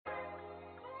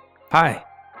Hi.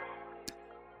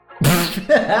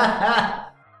 I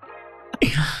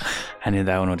knew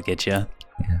that one would get you. Yeah,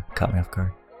 caught me off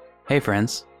guard. Hey,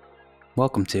 friends.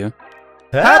 Welcome to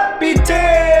Happy Tears!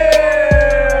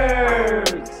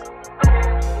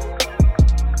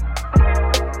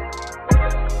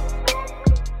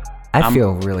 I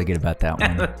feel really good about that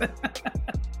one.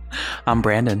 I'm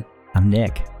Brandon, I'm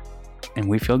Nick. and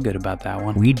we feel good about that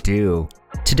one. We do.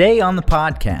 Today on the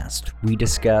podcast, we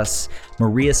discuss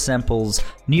Maria Semple's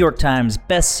New York Times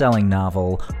best-selling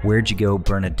novel, Where'd You Go,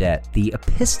 Bernadette? The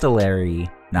epistolary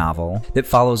novel that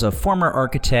follows a former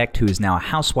architect who is now a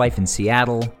housewife in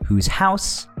Seattle, whose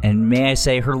house, and may I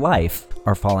say her life,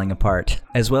 are falling apart,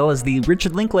 as well as the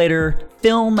Richard Linklater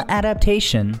film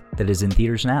adaptation that is in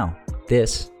theaters now.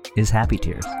 This is Happy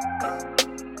Tears.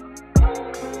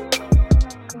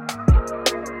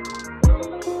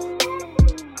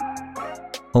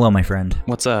 Hello, my friend.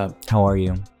 What's up? How are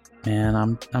you?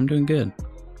 Man, I'm doing good.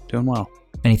 Doing well.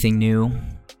 Anything new?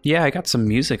 Yeah, I got some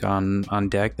music on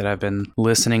deck that I've been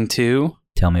listening to.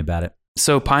 Tell me about it.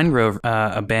 So Pine Grove,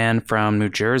 a band from New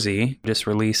Jersey, just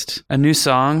released a new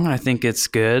song. I think it's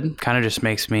good. Kind of just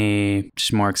makes me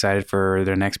just more excited for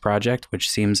their next project, which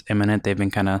seems imminent. They've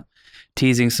been kind of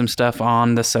teasing some stuff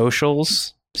on the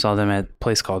socials. Saw them at a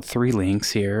place called Three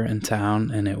Links here in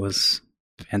town, and it was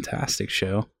a fantastic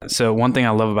show. So one thing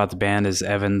I love about the band is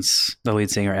Evans, the lead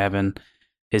singer Evan.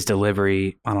 His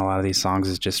delivery on a lot of these songs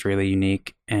is just really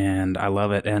unique, and I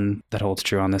love it, and that holds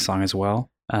true on this song as well.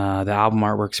 The album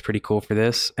artwork's pretty cool for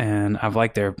this, and I've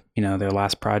liked their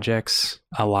last projects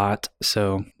a lot,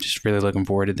 so just really looking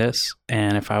forward to this.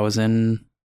 And if I was in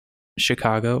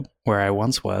Chicago, where I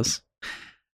once was,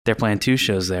 they're playing two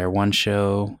shows there. One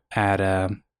show at,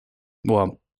 the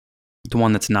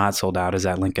one that's not sold out is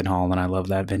at Lincoln Hall, and I love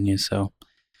that venue, so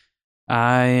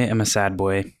I am a sad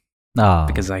boy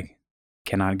because I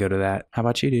cannot go to that. How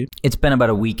about you, dude? It's been about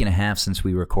a week and a half since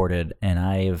we recorded, and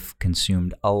I have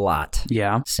consumed a lot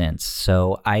since.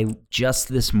 So I just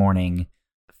this morning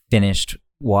finished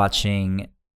watching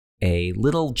a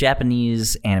little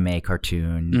Japanese anime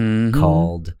cartoon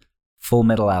called Full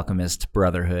Metal Alchemist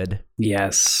Brotherhood.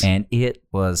 Yes. And it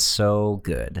was so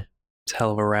good. It's a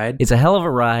hell of a ride. It's a hell of a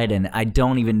ride, and I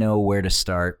don't even know where to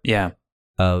start. Yeah.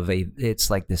 It's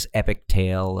like this epic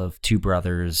tale of two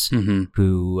brothers who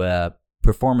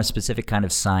perform a specific kind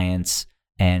of science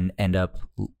and end up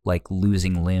like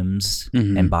losing limbs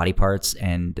and body parts,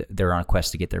 and they're on a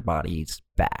quest to get their bodies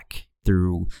back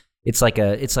through. It's like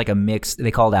a mix.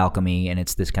 They call it alchemy, and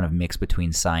it's this kind of mix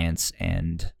between science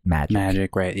and magic.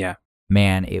 Magic, right? Yeah.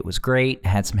 Man, it was great.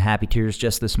 Had some happy tears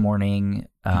just this morning,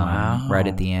 right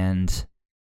at the end.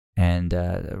 And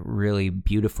really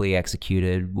beautifully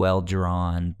executed, well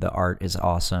drawn. The art is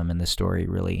awesome, and the story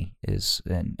really is,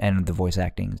 and the voice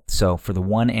acting. So for the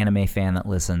one anime fan that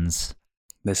listens,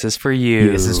 this is for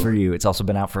you. This is for you. It's also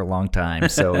been out for a long time,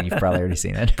 so you've probably already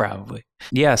seen it. Probably.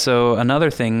 Yeah, so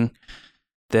another thing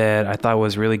that I thought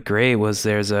was really great was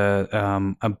there's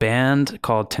a band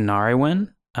called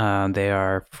Tinariwen. They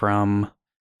are from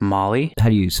Mali. How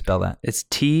do you spell that? It's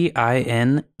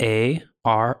Tinariwen.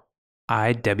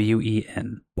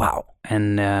 Wow.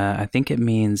 And I think it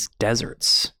means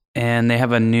deserts. And they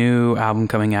have a new album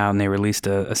coming out, and they released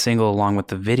a single along with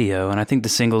the video. And I think the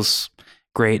single's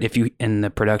great and the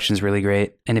production's really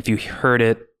great. And if you heard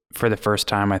it for the first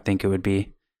time, I think it would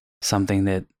be something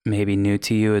that may be new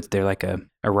to you. They're like a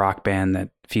rock band that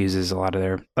fuses a lot of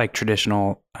their like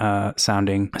traditional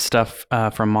sounding stuff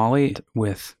from Mali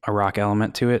with a rock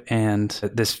element to it. And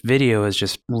this video is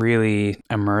just really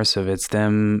immersive. It's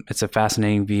a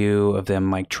fascinating view of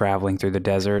them like traveling through the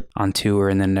desert on tour,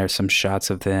 and then there's some shots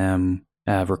of them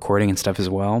recording and stuff as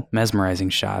well.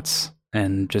 Mesmerizing shots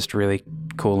and just really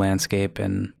cool landscape.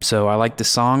 And so I like the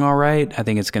song all right. I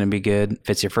think it's going to be good. If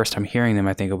it's your first time hearing them,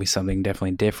 I think it'll be something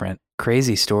definitely different.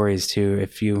 Crazy stories too.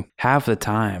 If you have the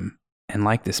time and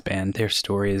like this band, their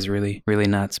story is really, really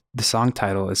nuts. The song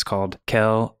title is called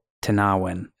Kel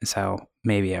Tinawen, is how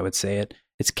maybe I would say it.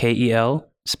 It's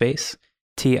Kel space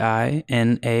Tinawen.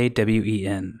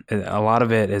 A lot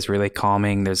of it is really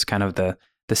calming. There's kind of the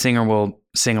singer will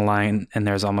sing a line, and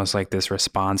there's almost like this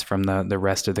response from the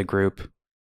rest of the group.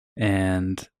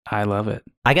 And I love it.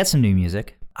 I got some new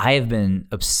music. I have been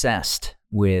obsessed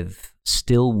with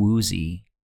Still Woozy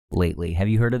lately. Have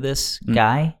you heard of this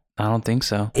guy? I don't think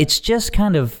so. It's just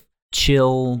kind of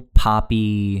chill,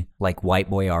 poppy, like white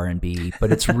boy R&B,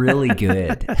 but it's really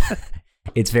good.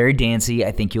 It's very dancey.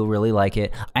 I think you'll really like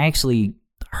it. I actually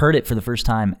heard it for the first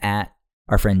time at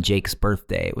our friend Jake's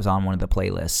birthday. It was on one of the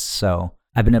playlists. So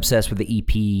I've been obsessed with the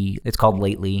EP. It's called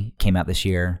Lately. Came out this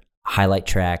year. Highlight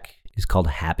track is called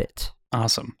Habit.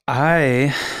 Awesome.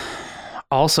 I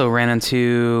also ran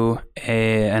into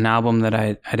an album that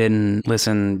I didn't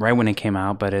listen right when it came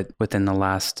out, but within the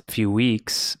last few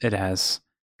weeks, it has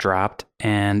dropped.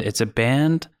 And it's a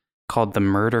band called The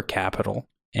Murder Capital.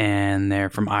 And they're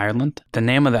from Ireland. The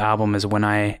name of the album is When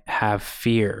I Have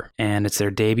Fear, and it's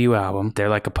their debut album. They're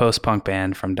like a post-punk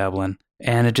band from Dublin.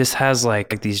 And it just has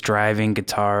like these driving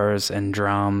guitars and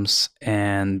drums,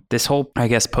 and this whole, I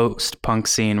guess, post-punk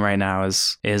scene right now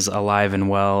is alive and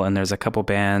well. And there's a couple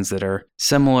bands that are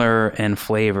similar in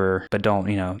flavor, but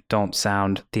don't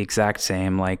sound the exact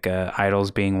same, like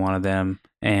Idols being one of them,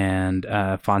 and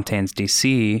Fontaines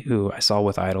DC, who I saw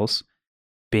with Idols,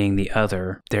 being the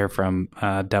other. They're from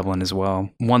Dublin as well.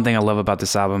 One thing I love about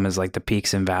this album is like the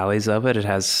peaks and valleys of it. It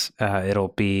has, it'll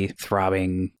be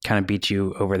throbbing, kind of beat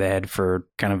you over the head for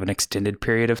kind of an extended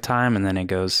period of time. And then it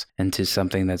goes into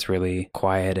something that's really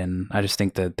quiet. And I just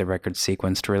think that the record's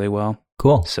sequenced really well.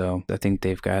 Cool. So I think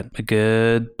they've got a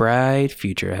good, bright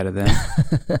future ahead of them.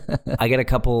 I got a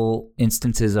couple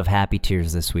instances of happy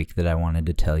tears this week that I wanted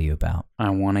to tell you about. I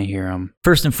want to hear them.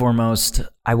 First and foremost,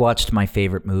 I watched my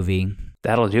favorite movie.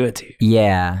 That'll do it to you.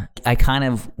 Yeah. I kind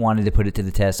of wanted to put it to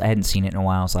the test. I hadn't seen it in a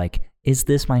while. I was like, is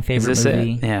this my favorite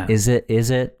movie? It? Yeah. Is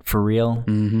it for real?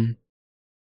 Mm-hmm.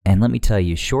 And let me tell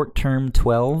you, Short Term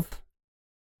 12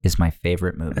 is my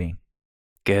favorite movie.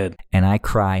 Good. And I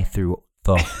cry through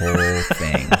the whole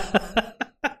thing.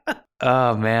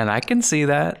 Oh, man. I can see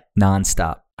that.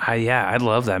 Nonstop. I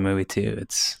love that movie too.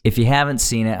 If you haven't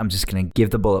seen it, I'm just going to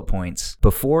give the bullet points.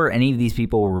 Before any of these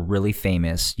people were really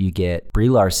famous, you get Brie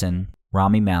Larson,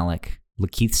 Rami Malek,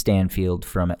 Lakeith Stanfield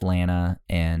from Atlanta,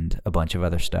 and a bunch of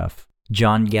other stuff.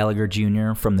 John Gallagher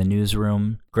Jr. from The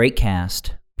Newsroom. Great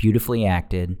cast, beautifully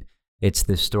acted. It's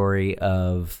the story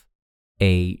of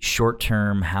a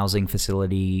short-term housing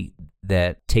facility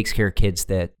that takes care of kids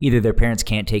that either their parents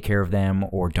can't take care of them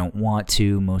or don't want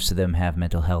to. Most of them have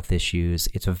mental health issues.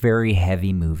 It's a very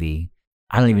heavy movie.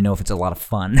 I don't even know if it's a lot of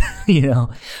fun,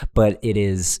 but it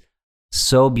is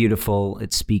so beautiful.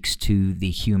 It speaks to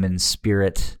the human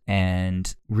spirit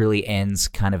and really ends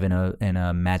kind of in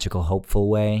a magical, hopeful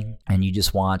way. And you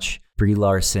just watch Brie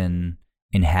Larson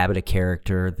inhabit a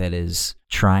character that is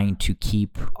trying to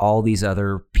keep all these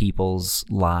other people's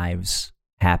lives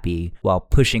happy while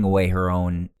pushing away her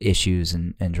own issues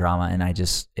and drama. And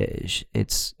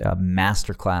it's a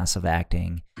masterclass of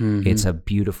acting. Mm-hmm. It's a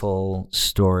beautiful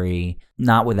story,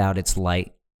 not without its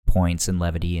light points and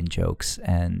levity and jokes.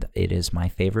 And it is my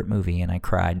favorite movie, and I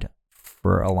cried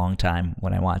for a long time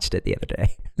when I watched it the other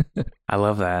day. I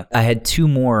love that. I had two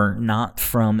more, not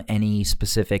from any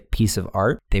specific piece of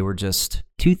art. They were just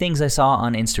two things I saw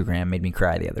on Instagram made me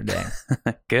cry the other day.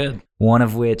 Good. One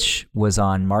of which was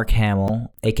on Mark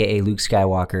Hamill, a.k.a. Luke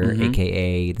Skywalker,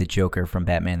 a.k.a. the Joker from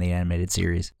Batman the Animated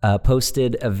Series,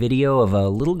 posted a video of a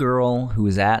little girl who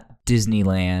was at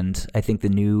Disneyland, I think the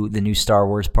new Star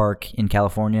Wars park in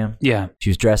California. Yeah. She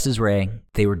was dressed as Rey.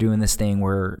 They were doing this thing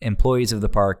where employees of the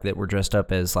park that were dressed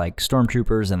up as like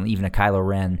stormtroopers and even a Kylo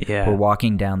Ren were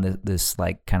walking down this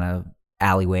like kind of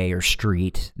alleyway or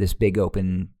street, this big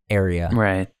open area.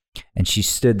 Right. And she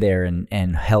stood there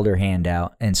and held her hand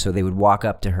out. And so they would walk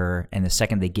up to her, and the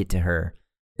second they get to her,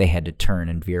 they had to turn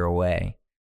and veer away.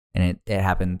 And it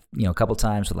happened, a couple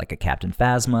times with like a Captain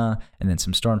Phasma, and then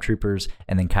some stormtroopers,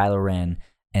 and then Kylo Ren.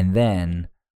 And then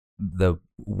the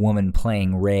woman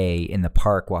playing Rey in the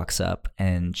park walks up,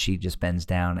 and she just bends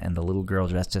down, and the little girl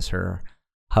dressed as her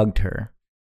hugged her.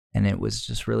 And it was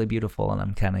just really beautiful, and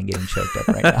I'm kind of getting choked up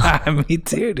right now. Me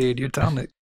too, dude. You're telling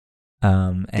it.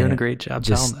 Doing a great job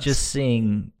telling us. Just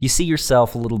seeing, you see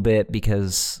yourself a little bit,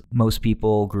 because most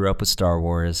people grew up with Star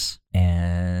Wars,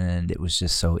 and it was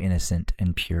just so innocent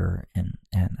and pure, and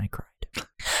I cried.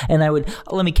 And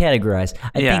let me categorize.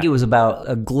 I think it was about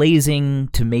a glazing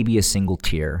to maybe a single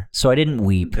tear. So I didn't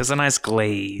weep. There's a nice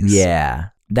glaze. Yeah.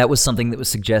 That was something that was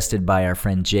suggested by our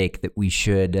friend Jake, that we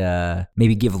should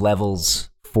maybe give levels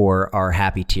for our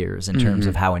happy tears in terms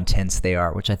of how intense they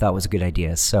are, which I thought was a good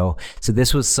idea. So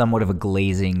this was somewhat of a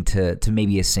glazing to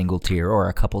maybe a single tear or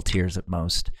a couple tears at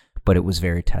most, but it was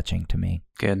very touching to me.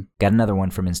 Good. Got another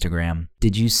one from Instagram.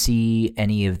 Did you see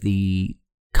any of the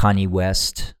Kanye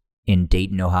West in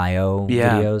Dayton, Ohio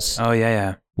videos? Oh,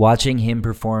 yeah. Watching him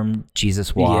perform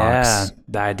Jesus Walks.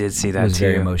 Yeah, I did see that was too.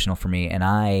 Very emotional for me. And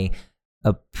I,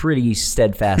 a pretty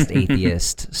steadfast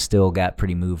atheist, still got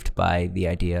pretty moved by the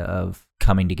idea of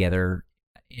coming together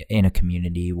in a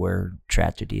community where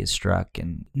tragedy is struck.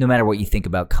 And no matter what you think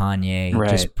about Kanye,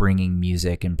 just bringing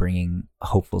music and bringing a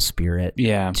hopeful spirit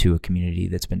to a community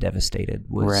that's been devastated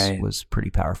was pretty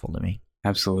powerful to me.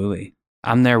 Absolutely.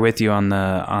 I'm there with you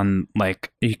on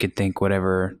like, you could think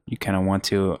whatever you kind of want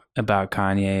to about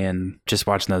Kanye, and just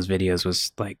watching those videos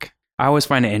was like, I always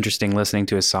find it interesting listening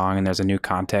to a song and there's a new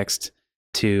context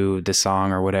to the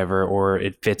song or whatever, or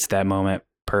it fits that moment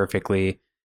perfectly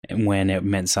when it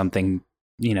meant something,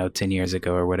 10 years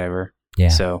ago or whatever. Yeah.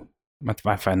 So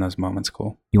I find those moments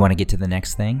cool. You want to get to the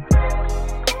next thing?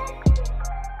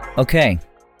 Okay.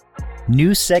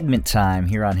 New segment time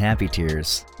here on Happy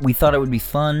Tears. We thought it would be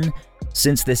fun,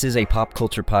 since this is a pop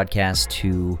culture podcast,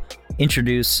 to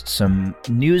introduce some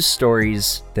news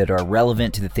stories that are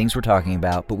relevant to the things we're talking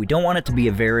about, but we don't want it to be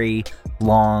a very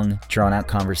long, drawn-out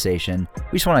conversation.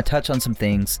 We just want to touch on some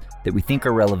things that we think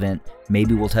are relevant.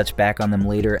 Maybe we'll touch back on them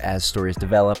later as stories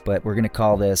develop, but I'm going to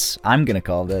call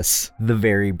this, the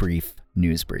very brief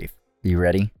news brief. You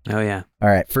ready? Oh, yeah. All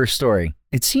right, first story.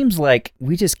 It seems like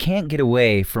we just can't get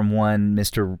away from one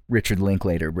Mr. Richard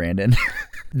Linklater, Brandon.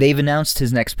 They've announced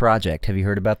his next project. Have you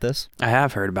heard about this? I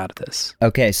have heard about this.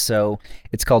 Okay, so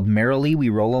it's called Merrily We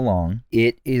Roll Along.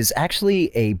 It is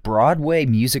actually a Broadway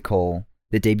musical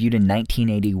that debuted in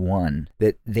 1981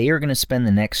 that they are going to spend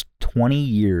the next 20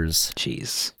 years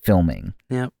filming.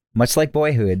 Yep. Much like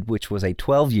Boyhood, which was a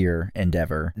 12-year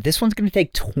endeavor, this one's going to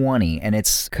take 20, and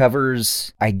it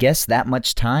covers, I guess, that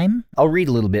much time? I'll read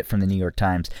a little bit from the New York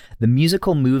Times. The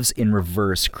musical moves in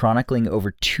reverse, chronicling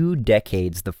over 2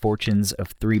 decades the fortunes of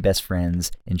 3 best friends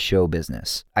in show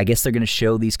business. I guess they're going to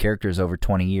show these characters over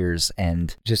 20 years,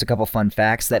 and just a couple fun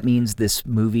facts. That means this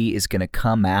movie is going to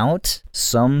come out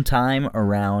sometime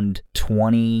around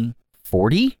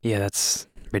 2040? Yeah, that's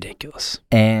ridiculous.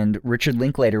 And Richard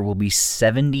Linklater will be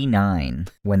 79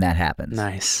 when that happens.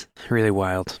 Nice. Really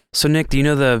wild. So, Nick, do you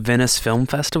know the Venice Film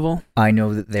Festival? I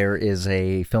know that there is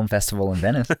a film festival in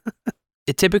Venice.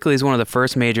 It typically is one of the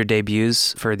first major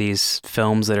debuts for these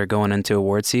films that are going into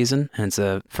award season, and it's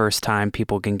the first time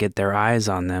people can get their eyes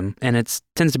on them. And it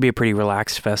tends to be a pretty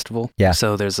relaxed festival. Yeah.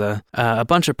 So there's a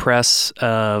bunch of press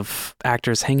of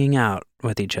actors hanging out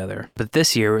with each other. But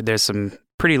this year, there's some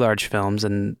pretty large films,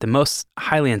 and the most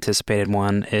highly anticipated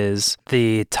one is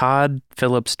the Todd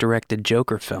Phillips directed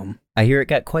Joker film. I hear it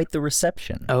got quite the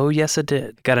reception. Oh, yes, it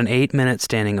did. Got an 8-minute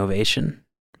standing ovation,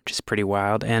 which is pretty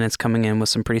wild, and it's coming in with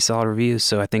some pretty solid reviews,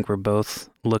 so I think we're both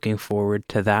looking forward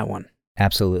to that one.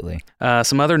 Absolutely.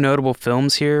 Some other notable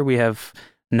films here. We have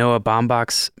Noah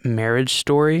Baumbach's Marriage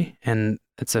Story, and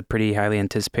it's a pretty highly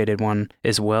anticipated one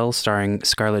as well, starring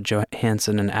Scarlett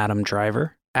Johansson and Adam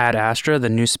Driver. Ad Astra, the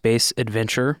new space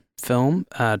adventure film,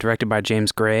 directed by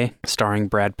James Gray, starring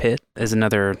Brad Pitt, is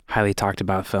another highly talked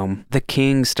about film. The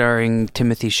King, starring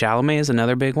Timothée Chalamet, is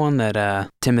another big one that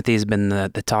Timothy's been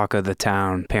the talk of the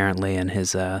town, apparently, and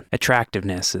his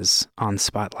attractiveness is on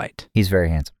spotlight. He's very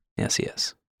handsome. Yes, he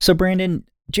is. So, Brandon,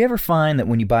 do you ever find that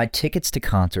when you buy tickets to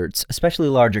concerts, especially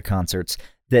larger concerts,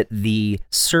 that the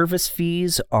service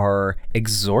fees are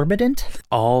exorbitant?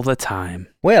 All the time.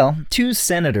 Well, 2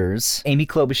 senators, Amy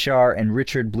Klobuchar and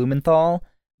Richard Blumenthal,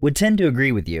 would tend to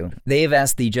agree with you. They have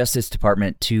asked the Justice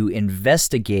Department to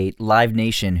investigate Live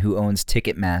Nation, who owns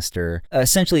Ticketmaster,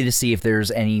 essentially to see if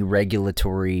there's any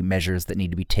regulatory measures that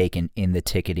need to be taken in the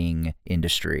ticketing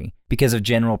industry because of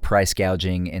general price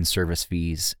gouging and service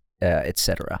fees,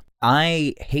 etc.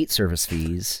 I hate service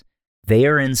fees. They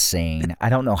are insane. I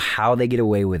don't know how they get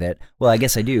away with it. Well, I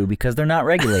guess I do, because they're not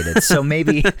regulated. So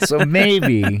maybe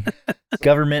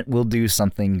government will do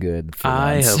something good for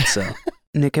I once. hope so.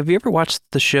 Nick, have you ever watched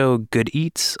the show Good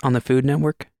Eats on the Food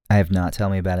Network? I have not.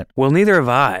 Tell me about it. Well, neither have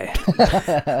I.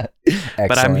 But I'm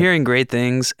Excellent. hearing great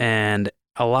things, and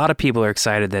a lot of people are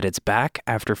excited that it's back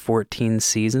after 14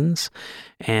 seasons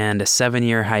and a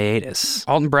 7-year hiatus.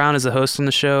 Alton Brown is the host on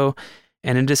the show,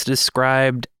 and it is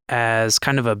described as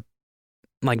kind of a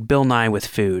like Bill Nye with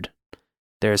food.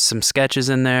 There's some sketches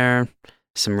in there,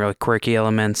 some really quirky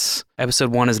elements.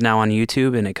 Episode 1 is now on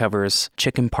YouTube, and it covers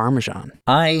chicken parmesan.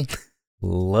 I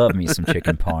love me some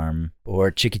chicken parm,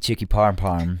 or chicky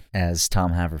parm, as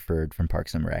Tom Haverford from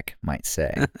Parks and Rec might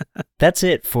say. That's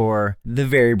it for the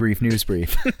very brief news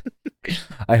brief.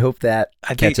 I hope that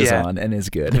catches on and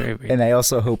is good. And I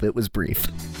also hope it was brief.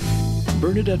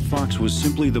 Bernadette Fox was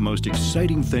simply the most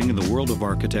exciting thing in the world of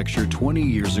architecture 20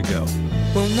 years ago.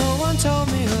 Well, no one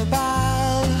told me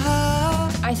about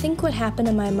her. I think what happened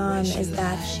to my mom is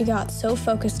that she got so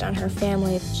focused on her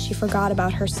family that she forgot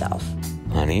about herself.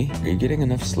 Honey, are you getting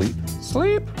enough sleep?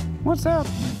 Sleep? What's that?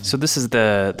 So this is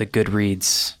the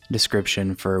Goodreads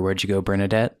description for Where'd You Go,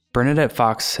 Bernadette? Bernadette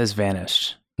Fox has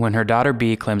vanished. When her daughter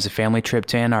Bea claims a family trip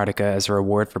to Antarctica as a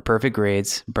reward for perfect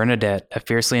grades, Bernadette, a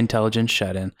fiercely intelligent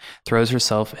shut-in, throws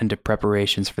herself into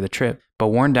preparations for the trip. But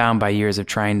worn down by years of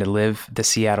trying to live the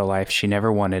Seattle life she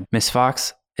never wanted, Miss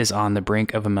Fox is on the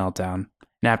brink of a meltdown.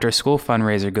 And after a school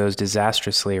fundraiser goes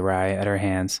disastrously awry at her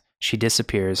hands, she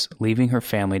disappears, leaving her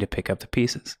family to pick up the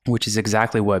pieces, which is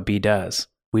exactly what Bee does,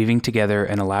 weaving together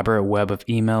an elaborate web of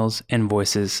emails,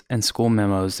 invoices, and school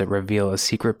memos that reveal a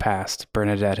secret past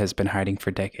Bernadette has been hiding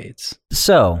for decades.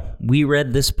 So, we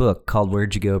read this book called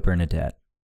Where'd You Go, Bernadette?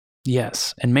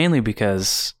 Yes, and mainly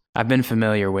because I've been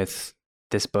familiar with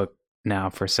this book now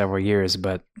for several years,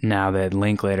 but now that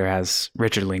Linklater has,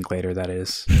 Richard Linklater, that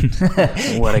is,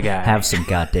 what a guy. Have some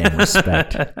goddamn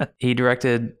respect. He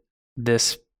directed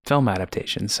this film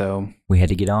adaptation, so We had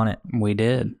to get on it. we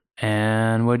did.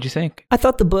 And what did you think? I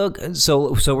thought the book,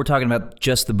 so we're talking about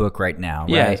just the book right now, right?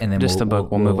 Yeah, and then just the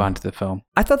book. We'll move on to the film.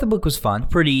 I thought the book was fun.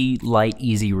 Pretty light,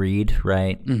 easy read,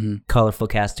 right? Mm-hmm. Colorful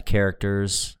cast of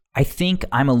characters. I think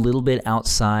I'm a little bit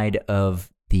outside of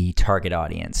the target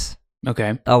audience.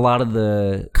 Okay. A lot of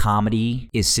the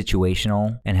comedy is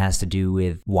situational and has to do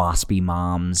with waspy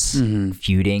moms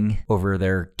feuding over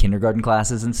their kindergarten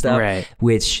classes and stuff. Right.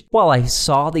 Which, while I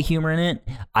saw the humor in it,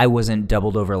 I wasn't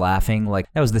doubled over laughing. Like,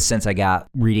 that was the sense I got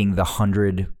reading the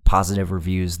 100 positive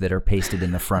reviews that are pasted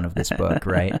in the front of this book,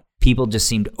 right? People just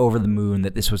seemed over the moon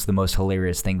that this was the most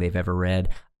hilarious thing they've ever read.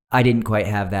 I didn't quite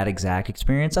have that exact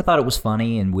experience. I thought it was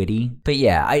funny and witty. But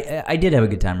yeah, I did have a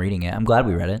good time reading it. I'm glad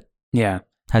we read it. Yeah.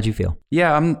 How'd you feel?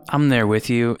 Yeah, I'm there with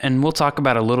you, and we'll talk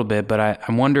about it a little bit, but I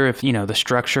wonder if, the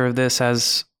structure of this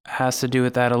has to do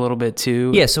with that a little bit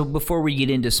too. Yeah, so before we get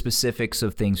into specifics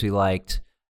of things we liked,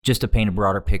 just to paint a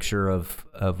broader picture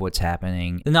of what's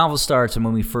happening. The novel starts, and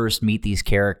when we first meet these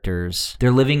characters,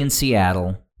 they're living in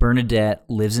Seattle. Bernadette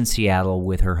lives in Seattle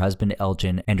with her husband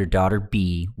Elgin and her daughter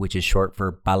Bee, which is short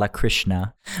for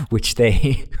Balakrishna, which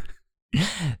they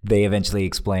eventually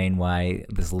explain why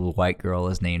this little white girl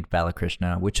is named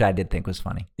Balakrishna, which I did think was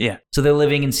funny. Yeah. So they're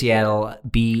living in Seattle.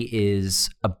 Bee is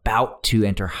about to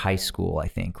enter high school, I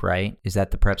think, right? Is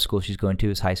that the prep school she's going to,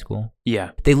 is high school?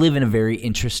 Yeah. They live in a very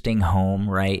interesting home,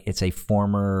 right? It's a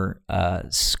former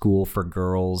school for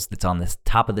girls that's on the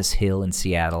top of this hill in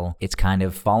Seattle. It's kind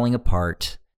of falling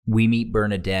apart. We meet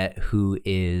Bernadette,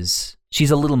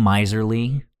 she's a little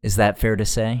miserly. Is that fair to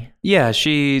say? Yeah,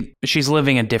 she's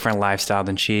living a different lifestyle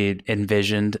than she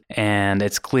envisioned, and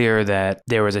it's clear that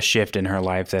there was a shift in her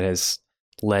life that has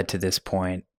led to this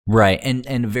point. Right, and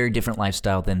a very different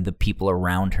lifestyle than the people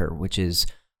around her, which is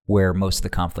where most of the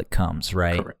conflict comes,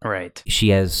 right? Right. She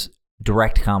has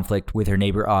direct conflict with her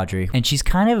neighbor Audrey, and she's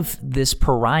kind of this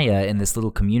pariah in this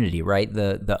little community, right?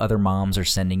 The other moms are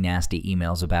sending nasty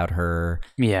emails about her.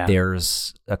 Yeah.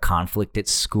 There's a conflict at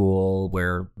school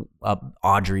where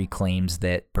Audrey claims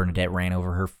that Bernadette ran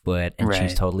over her foot, and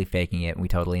she's totally faking it, and we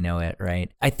totally know it,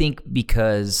 right? I think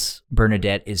because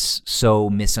Bernadette is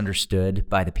so misunderstood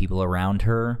by the people around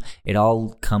her, it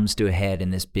all comes to a head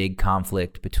in this big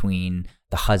conflict between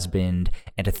the husband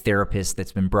and a therapist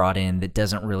that's been brought in that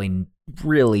doesn't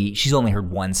really, she's only heard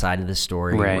one side of the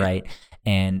story, right?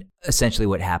 And essentially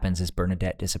what happens is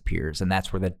Bernadette disappears, and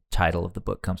that's where the title of the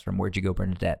book comes from. Where'd you go,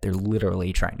 Bernadette? They're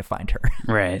literally trying to find her.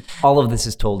 Right. All of this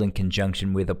is told in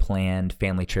conjunction with a planned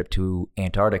family trip to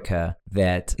Antarctica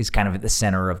that is kind of at the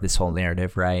center of this whole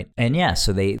narrative, right? And yeah,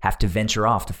 so they have to venture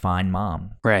off to find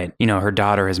mom. Right. Her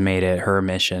daughter has made it her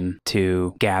mission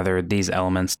to gather these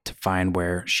elements to find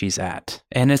where she's at.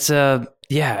 And it's a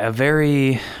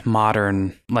very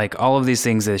modern, like all of these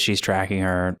things that she's tracking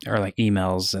are like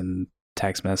emails and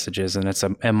text messages, and it's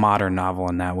a modern novel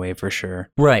in that way for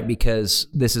sure. Right, because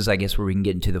this is, I guess, where we can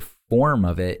get into the form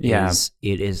of it. Yeah.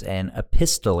 It is an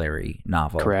epistolary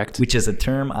novel. Correct. Which is a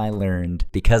term I learned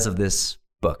because of this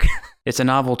book. It's a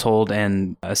novel told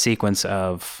in a sequence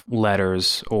of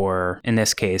letters, or in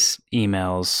this case,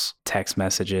 emails, text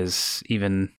messages,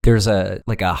 even... There's a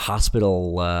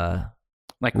hospital...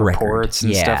 like record. Reports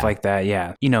and stuff like that.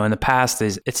 Yeah. In the past,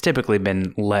 it's typically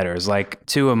been letters. Like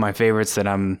two of my favorites that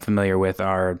I'm familiar with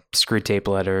are Screwtape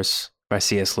Letters by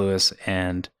C.S. Lewis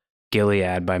and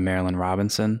Gilead by Marilyn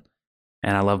Robinson.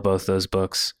 And I love both those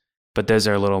books, but those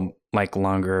are a little like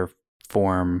longer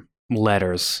form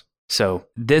letters. So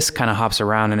this kind of hops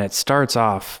around, and it starts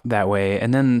off that way.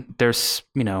 And then there's,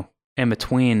 in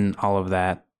between all of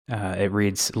that, it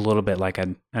reads a little bit like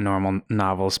a normal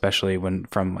novel, especially when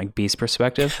from like Bee's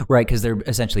perspective. Right, because they're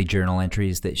essentially journal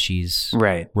entries that she's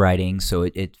writing, so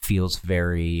it feels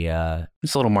very...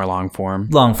 it's a little more long form.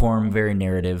 Long form, very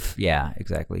narrative. Yeah,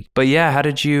 exactly. But yeah,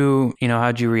 how'd you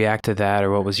react to that,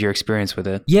 or what was your experience with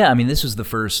it? Yeah, I mean, this was the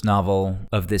first novel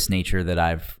of this nature that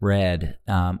I've read.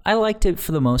 I liked it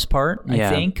for the most part, I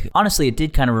think. Honestly, it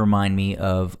did kind of remind me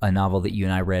of a novel that you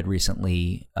and I read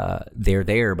recently,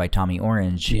 There by Tommy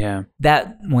Orange. Yeah.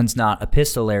 That one's not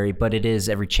epistolary, epistolary, but it is,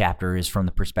 every chapter is from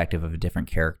the perspective of a different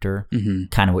character.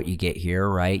 Kind of what you get here,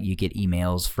 right? You get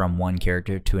emails from one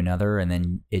character to another, and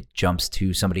then it jumps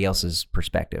to somebody else's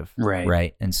perspective.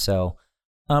 Right. And so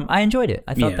I enjoyed it.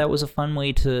 I thought that was a fun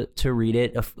way to read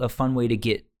it, a fun way to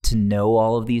get to know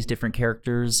all of these different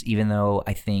characters, even though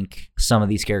I think some of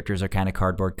these characters are kind of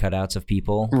cardboard cutouts of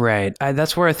people. Right.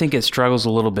 That's where I think it struggles a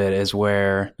little bit, is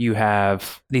where you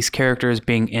have these characters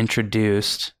being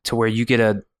introduced to where you get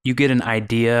an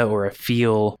idea or a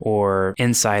feel or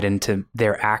insight into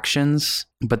their actions,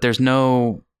 but there's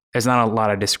not a lot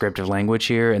of descriptive language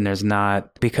here, and there's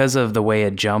not, because of the way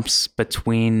it jumps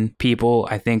between people,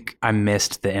 I think I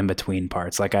missed the in-between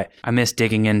parts. Like I missed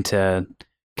digging into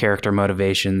character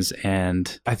motivations,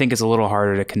 and I think it's a little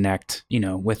harder to connect,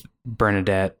 with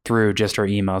Bernadette through just her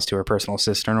emails to her personal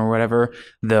assistant or whatever,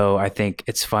 though I think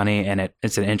it's funny and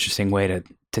it's an interesting way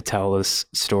to tell this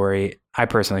story. I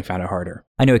personally found it harder.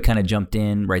 I know it kind of jumped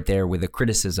in right there with a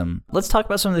criticism. Let's talk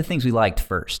about some of the things we liked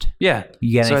first. Yeah.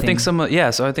 You got anything? I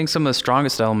think some of the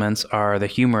strongest elements are the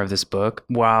humor of this book.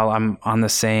 While I'm on the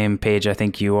same page I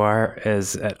think you are,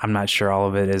 I'm not sure all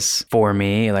of it is for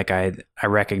me. Like I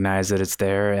recognize that it's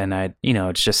there, and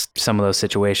it's just some of those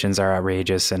situations are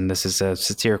outrageous, and this is a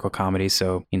satirical comedy,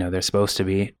 so they're supposed to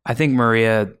be. I think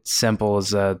Maria Semple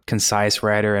is a concise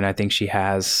writer, and I think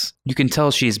you can tell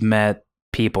she's met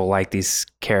people like these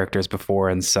characters before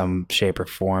in some shape or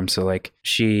form. So like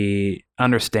she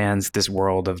understands this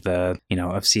world of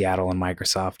of Seattle and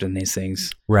Microsoft and these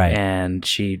things. Right. And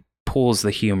she pulls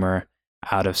the humor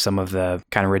out of some of the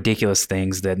kind of ridiculous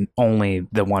things that only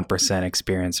the 1%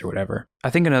 experience or whatever. I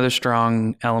think another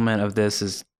strong element of this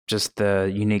is just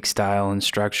the unique style and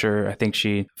structure. I think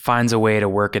she finds a way to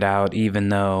work it out, even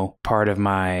though part of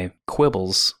my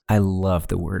quibbles. I love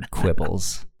the word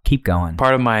quibbles. Keep going.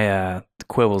 Part of my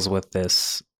quibbles with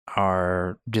this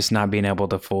are just not being able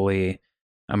to fully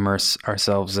immerse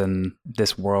ourselves in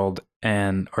this world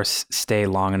or stay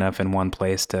long enough in one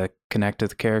place to connect with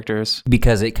the characters.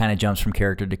 Because it kind of jumps from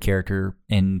character to character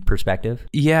in perspective?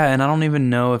 Yeah, and I don't even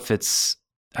know if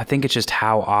I think it's just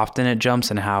how often it jumps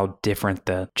and how different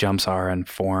the jumps are in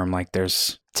form. Like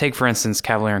take for instance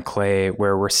Cavalier and Clay,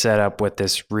 where we're set up with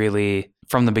this really,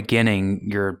 from the beginning,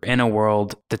 you're in a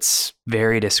world that's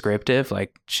very descriptive.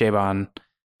 Like Chabon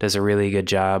does a really good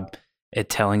job at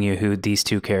telling you who these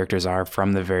two characters are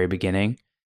from the very beginning,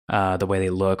 the way they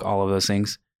look, all of those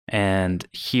things. And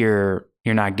here,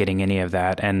 you're not getting any of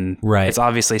that. And It's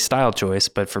obviously style choice,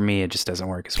 but for me, it just doesn't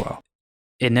work as well.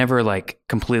 It never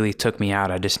completely took me out.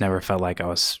 I just never felt like I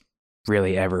was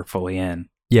really ever fully in.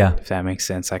 Yeah. If that makes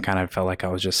sense. I kind of felt like I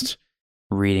was just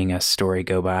reading a story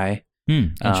go by.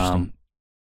 Interesting.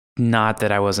 Not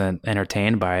that I wasn't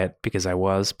entertained by it, because I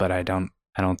was, but I don't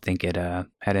think it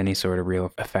had any sort of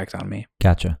real effect on me.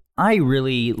 Gotcha. I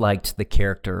really liked the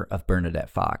character of Bernadette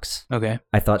Fox. Okay.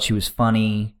 I thought she was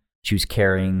funny, she was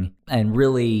caring, and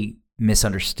really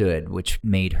misunderstood, which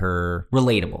made her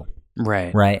relatable.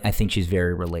 Right. I think she's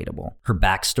very relatable. Her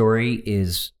backstory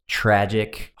is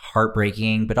tragic,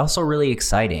 heartbreaking, but also really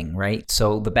exciting, right?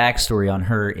 So the backstory on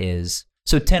her is,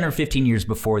 10 or 15 years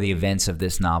before the events of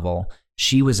this novel,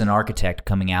 she was an architect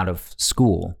coming out of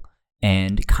school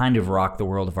and kind of rocked the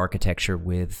world of architecture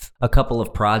with a couple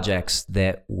of projects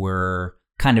that were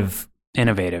kind of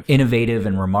innovative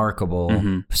and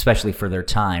remarkable, especially for their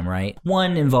time, right?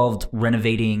 One involved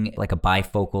renovating like a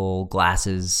bifocal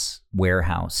glasses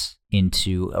warehouse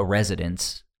into a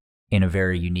residence in a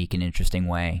very unique and interesting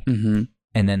way. And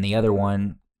then the other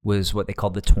one was what they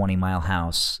called the 20 Mile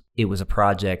House. It was a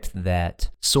project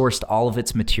that sourced all of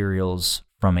its materials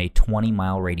from a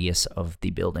 20-mile radius of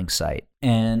the building site.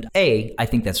 And I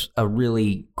think that's a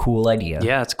really cool idea.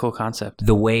 Yeah, it's a cool concept.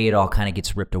 The way it all kind of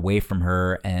gets ripped away from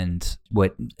her, and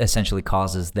what essentially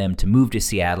causes them to move to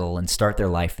Seattle and start their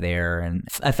life there. And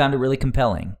I found it really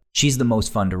compelling. She's the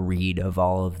most fun to read of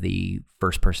all of the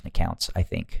first-person accounts, I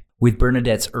think. With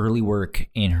Bernadette's early work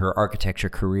in her architecture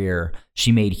career,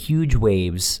 she made huge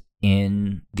waves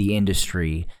in the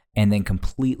industry and then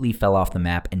completely fell off the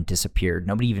map and disappeared.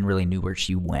 Nobody even really knew where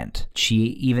she went. She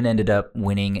even ended up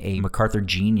winning a MacArthur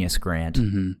Genius Grant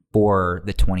for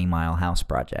the 20 Mile House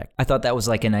project. I thought that was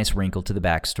like a nice wrinkle to the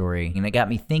backstory, and it got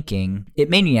me thinking. It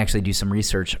made me actually do some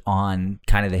research on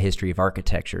kind of the history of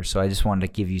architecture, so I just wanted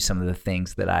to give you some of the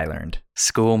things that I learned.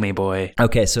 School me, boy.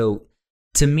 Okay, so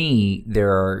to me,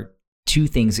 there are two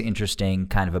things interesting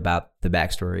kind of about the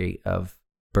backstory of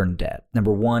Bernadette.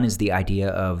 Number one is the idea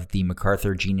of the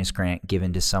MacArthur Genius Grant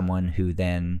given to someone who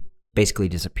then basically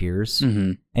disappears.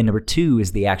 And number two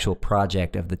is the actual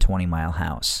project of the 20 Mile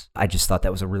House. I just thought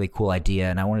that was a really cool idea,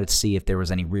 and I wanted to see if there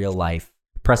was any real life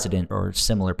precedent or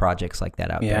similar projects like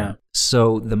that out Yeah. there.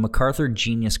 So the MacArthur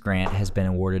Genius Grant has been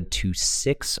awarded to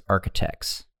 6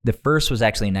 architects. The first was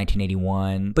actually in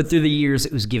 1981, but through the years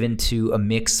it was given to a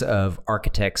mix of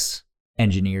architects,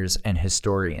 engineers, and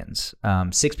historians.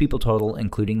 6 people total,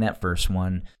 including that first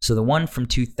one. So the one from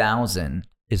 2000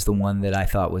 is the one that I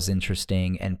thought was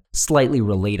interesting and slightly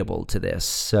relatable to this.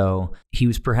 So he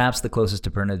was perhaps the closest to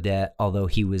Bernadette, although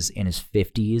he was in his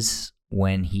 50s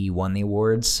when he won the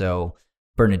award. So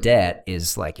Bernadette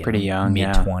is like in Pretty young,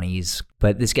 mid-20s.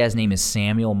 But this guy's name is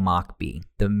Samuel Mockbee.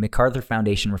 The MacArthur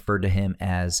Foundation referred to him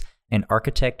as an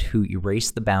architect who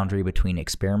erased the boundary between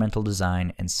experimental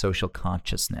design and social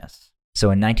consciousness. So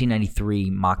in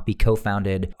 1993, Mockbee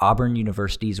co-founded Auburn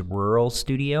University's Rural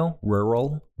Studio.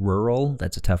 Rural,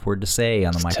 that's a tough word to say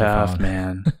on the microphone. Tough,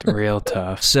 man. Real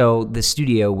tough. So the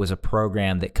studio was a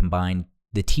program that combined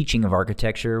the teaching of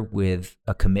architecture with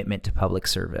a commitment to public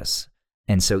service.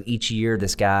 And so each year,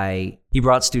 this guy, he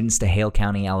brought students to Hale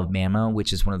County, Alabama,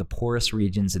 which is one of the poorest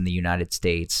regions in the United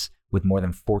States, with more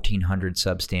than 1,400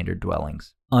 substandard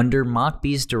dwellings. Under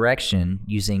Mockbee's direction,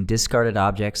 using discarded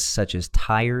objects such as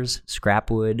tires,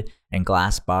 scrap wood, and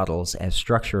glass bottles as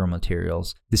structural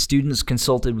materials, the students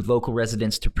consulted with local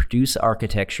residents to produce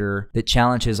architecture that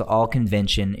challenges all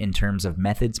convention in terms of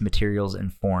methods, materials,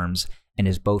 and forms, and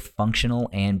is both functional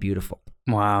and beautiful.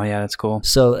 Wow, yeah, that's cool.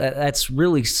 So that's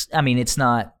really, I mean, it's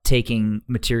not taking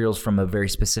materials from a very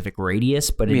specific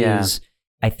radius, but it is.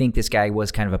 I think this guy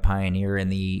was kind of a pioneer in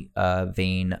the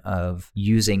vein of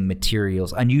using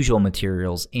materials, unusual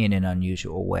materials, in an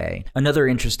unusual way. Another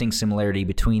interesting similarity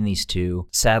between these two,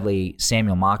 sadly,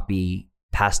 Samuel Mockbee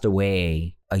passed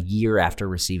away a year after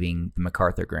receiving the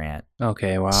MacArthur Grant.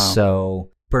 Okay, wow. So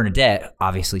Bernadette,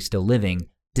 obviously still living,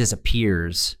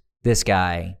 disappears. This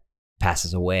guy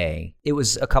passes away. It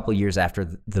was a couple years after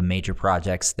the major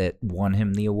projects that won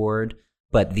him the award,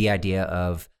 but the idea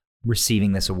of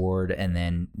receiving this award and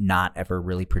then not ever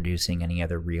really producing any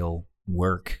other real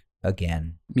work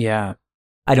again. Yeah.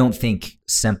 I don't think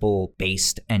Semple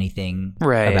based anything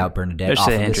about Bernadette off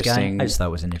of this guy. I just thought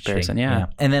it was an interesting. Yeah.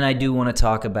 And then I do want to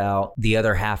talk about the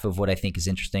other half of what I think is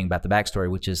interesting about the backstory,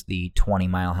 which is the 20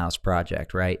 Mile House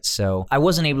project, right? So I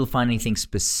wasn't able to find anything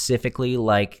specifically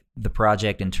like the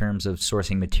project in terms of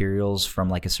sourcing materials from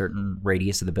like a certain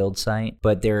radius of the build site,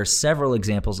 but there are several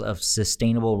examples of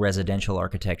sustainable residential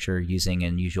architecture using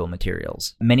unusual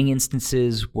materials. Many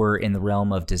instances were in the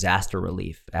realm of disaster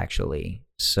relief, actually.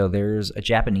 So there's a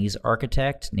Japanese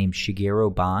architect named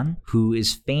Shigeru Ban who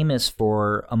is famous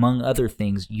for, among other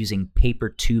things, using paper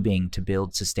tubing to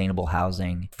build sustainable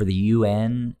housing for the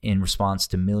UN in response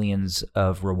to millions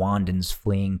of Rwandans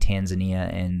fleeing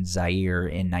Tanzania and Zaire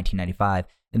in 1995.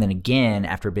 And then again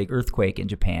after a big earthquake in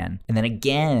Japan. And then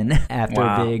again after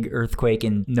a big earthquake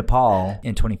in Nepal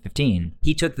in 2015.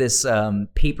 He took this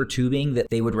paper tubing that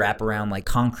they would wrap around like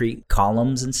concrete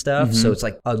columns and stuff. Mm-hmm. So it's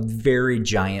like a very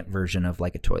giant version of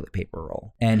like a toilet paper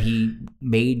roll. And he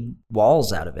made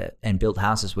walls out of it and built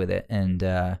houses with it. And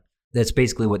that's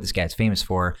basically what this guy's famous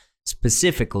for,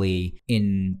 specifically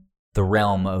in the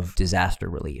realm of disaster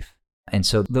relief. And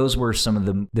so those were some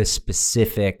of the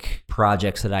specific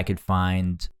projects that I could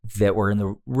find that were in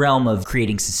the realm of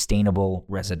creating sustainable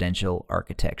residential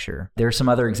architecture. There are some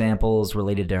other examples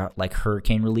related to like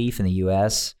hurricane relief in the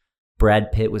U.S.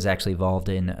 Brad Pitt was actually involved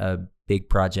in a big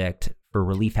project for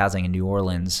relief housing in New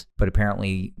Orleans, but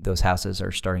apparently those houses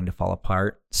are starting to fall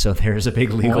apart. So there's a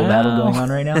big legal battle going on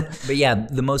right now. But yeah,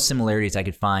 the most similarities I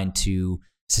could find to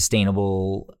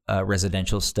sustainable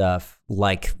residential stuff,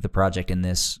 like the project in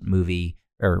this movie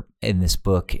or in this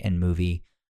book and movie,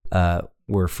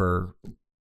 were for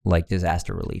like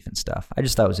disaster relief and stuff. I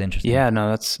just thought it was interesting. Yeah, no,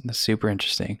 that's super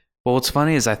interesting. Well, what's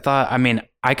funny is I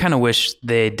kind of wish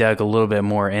they dug a little bit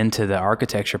more into the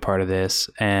architecture part of this,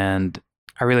 and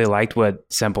I really liked what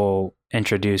Semple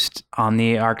introduced on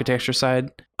the architecture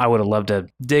side. I would have loved to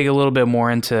dig a little bit more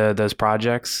into those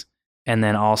projects. And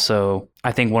then also,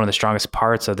 I think one of the strongest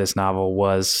parts of this novel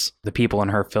was the people in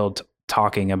her field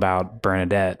talking about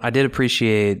Bernadette. I did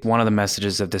appreciate one of the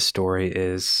messages of this story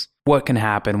is what can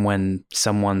happen when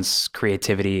someone's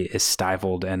creativity is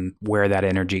stifled and where that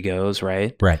energy goes,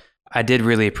 right? Right. I did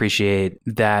really appreciate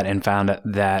that and found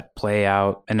that play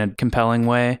out in a compelling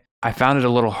way. I found it a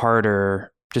little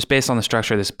harder just based on the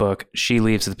structure of this book. She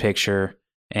leaves the picture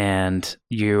and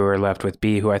you are left with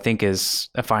B, who I think is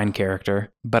a fine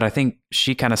character. But I think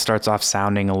she kind of starts off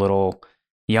sounding a little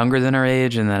younger than her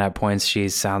age. And then at points she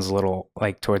sounds a little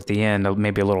like towards the end,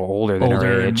 maybe a little older than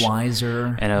her age. And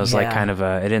wiser. And it was like kind of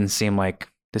it didn't seem like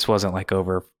this wasn't like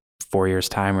over 4 years'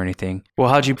 time or anything. Well,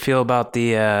 how'd you feel about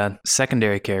the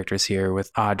secondary characters here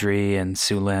with Audrey and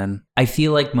Sue Lin? I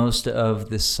feel like most of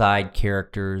the side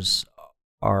characters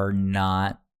are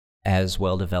not as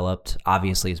well developed,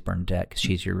 obviously, as Bernadette, because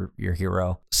she's your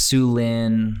hero. Sue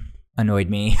Lin annoyed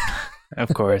me.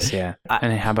 Of course, yeah.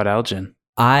 And how about Elgin?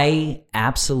 I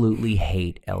absolutely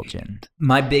hate Elgin.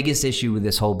 My biggest issue with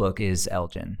this whole book is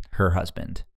Elgin, her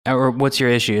husband. Or what's your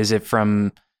issue? Is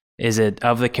it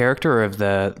of the character or of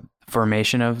the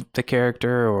formation of the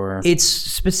character, or? It's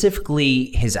specifically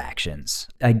his actions.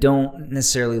 I don't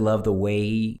necessarily love the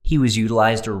way he was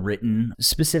utilized or written.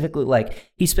 Specifically,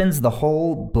 like, he spends the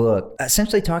whole book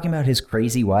essentially talking about his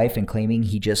crazy wife and claiming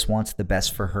he just wants the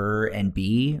best for her and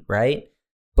B, right?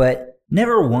 But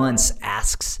never once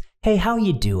asks, hey, how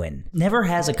you doing? Never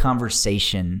has a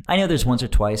conversation. I know there's once or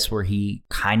twice where he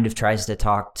kind of tries to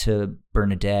talk to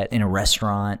Bernadette in a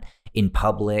restaurant, in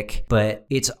public, but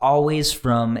it's always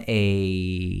from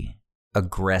a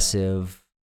aggressive,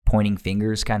 pointing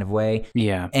fingers kind of way.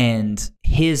 Yeah. And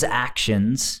his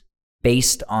actions,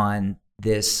 based on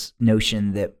this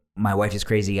notion that my wife is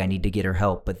crazy, I need to get her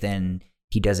help, but then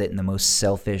he does it in the most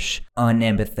selfish,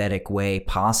 unempathetic way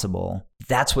possible.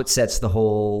 That's what sets the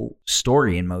whole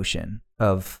story in motion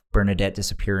of Bernadette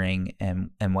disappearing and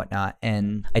whatnot.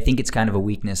 And I think it's kind of a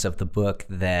weakness of the book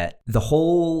that the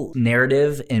whole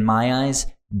narrative, in my eyes,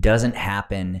 doesn't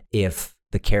happen if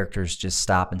the characters just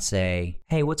stop and say,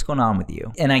 hey, what's going on with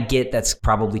you? And I get that's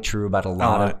probably true about a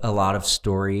lot of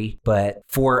story, but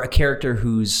for a character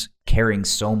who's caring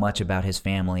so much about his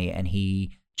family and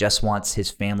he just wants his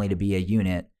family to be a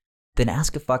unit, then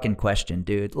ask a fucking question,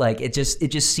 dude. Like, it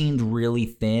just seemed really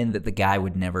thin that the guy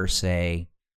would never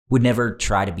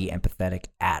try to be empathetic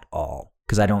at all,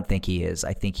 because I don't think he is.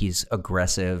 I think he's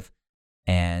aggressive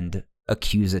and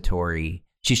accusatory.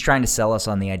 She's trying to sell us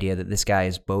on the idea that this guy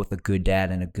is both a good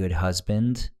dad and a good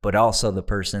husband, but also the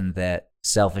person that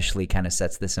selfishly kind of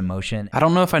sets this in motion. I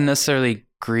don't know if I necessarily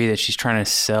agree that she's trying to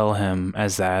sell him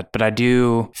as that, but I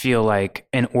do feel like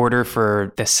in order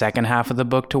for the second half of the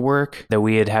book to work, that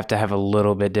we'd have to have a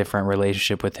little bit different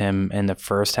relationship with him in the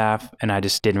first half, and I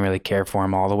just didn't really care for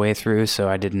him all the way through, so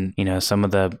I didn't, some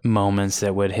of the moments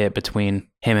that would hit between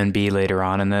him and B later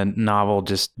on in the novel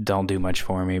just don't do much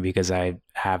for me, because I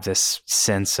have this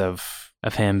sense of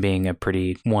him being a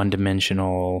pretty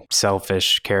one-dimensional,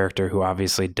 selfish character who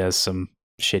obviously does some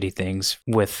shitty things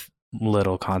with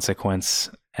little consequence.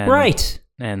 Right.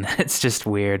 And it's just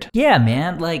weird. Yeah,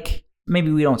 man. Like,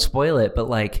 maybe we don't spoil it, but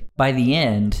like by the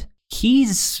end,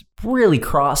 he's really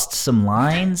crossed some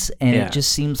lines, and it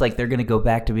just seems like they're going to go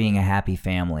back to being a happy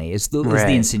family. Is the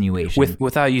insinuation.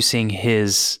 Without you seeing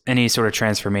any sort of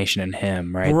transformation in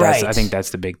him, right? Right. I think that's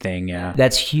the big thing, yeah.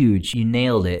 That's huge. You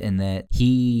nailed it, in that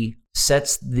he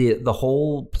sets the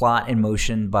whole plot in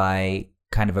motion by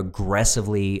kind of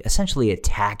aggressively, essentially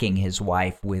attacking his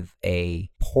wife with a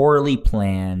poorly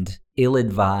planned,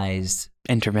 ill-advised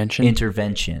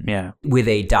intervention. Yeah. With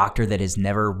a doctor that has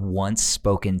never once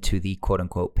spoken to the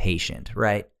quote-unquote patient,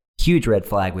 right? Huge red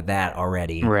flag with that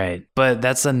already. Right. But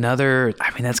that's kind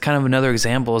of another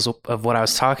example of what I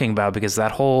was talking about, because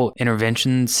that whole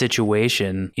intervention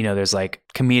situation, there's like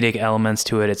comedic elements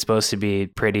to it. It's supposed to be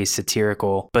pretty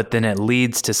satirical, but then it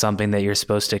leads to something that you're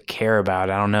supposed to care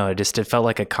about. I don't know. It felt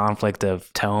like a conflict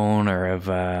of tone or of,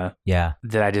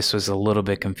 that I just was a little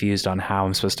bit confused on how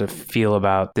I'm supposed to feel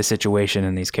about the situation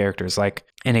and these characters.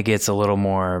 And it gets a little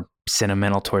more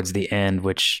sentimental towards the end,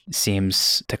 which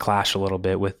seems to clash a little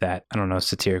bit with that,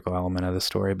 satirical element of the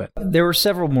story. But there were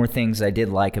several more things I did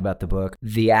like about the book.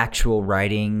 The actual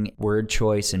writing, word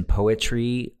choice, and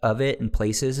poetry of it in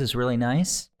places is really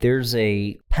nice. There's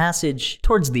a passage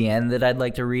towards the end that I'd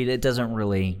like to read. It doesn't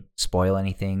really spoil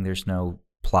anything. There's no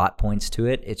plot points to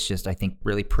it. It's just, I think,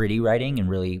 really pretty writing and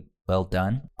really well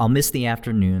done. I'll miss the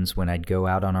afternoons when I'd go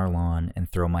out on our lawn and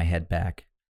throw my head back.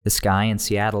 The sky in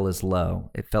Seattle is low.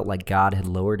 It felt like God had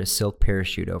lowered a silk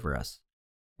parachute over us.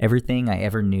 Everything I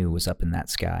ever knew was up in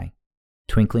that sky.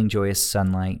 Twinkling joyous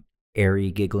sunlight, airy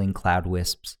giggling cloud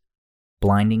wisps,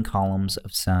 blinding columns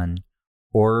of sun,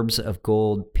 orbs of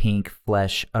gold, pink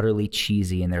flesh utterly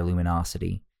cheesy in their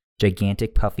luminosity,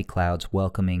 gigantic puffy clouds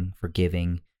welcoming,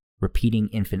 forgiving, repeating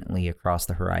infinitely across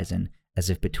the horizon, as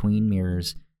if between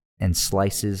mirrors and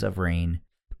slices of rain,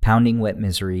 pounding wet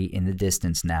misery in the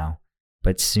distance now,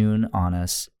 but soon on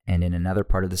us, and in another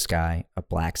part of the sky, a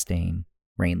black stain,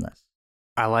 rainless.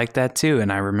 I like that too,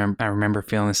 and I remember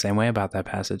feeling the same way about that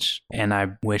passage, and I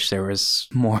wish there was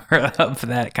more of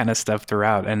that kind of stuff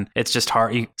throughout. And it's just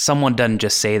hard. Someone doesn't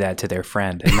just say that to their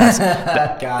friend, and that's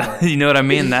Got it. You know what I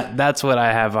mean? That's what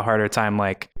I have a harder time.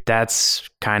 Like, that's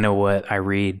kind of what I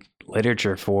read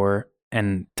literature for,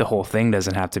 and the whole thing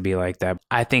doesn't have to be like that.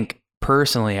 I think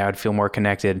personally, I would feel more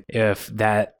connected if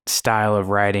that style of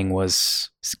writing was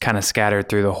kind of scattered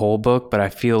through the whole book. But I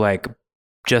feel like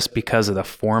just because of the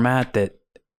format that,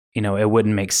 it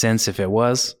wouldn't make sense if it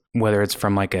was, whether it's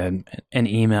from like an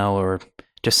email or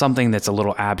just something that's a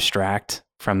little abstract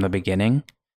from the beginning.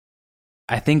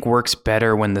 I think works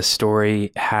better when the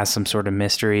story has some sort of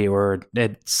mystery or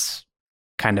it's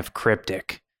kind of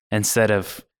cryptic instead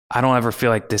of, I don't ever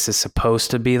feel like this is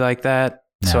supposed to be like that.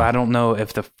 No. So I don't know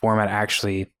if the format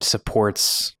actually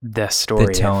supports the story.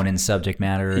 The tone and subject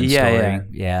matter and story.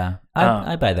 Yeah.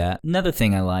 I buy that. Another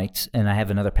thing I liked, and I have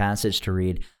another passage to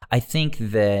read, I think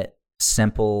that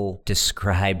Semple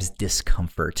describes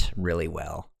discomfort really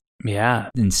well. Yeah.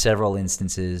 In several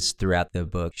instances throughout the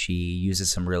book, she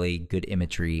uses some really good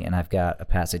imagery, and I've got a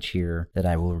passage here that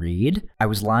I will read. I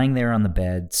was lying there on the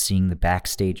bed, seeing the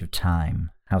backstage of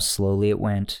time, how slowly it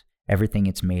went, everything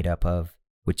it's made up of,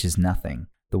 which is nothing.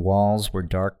 The walls were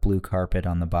dark blue carpet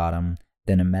on the bottom,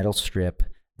 then a metal strip,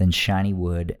 then shiny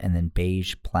wood, and then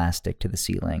beige plastic to the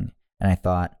ceiling. And I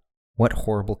thought, what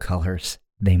horrible colors.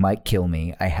 They might kill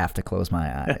me. I have to close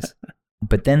my eyes.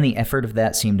 But then the effort of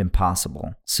that seemed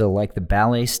impossible. So like the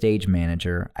ballet stage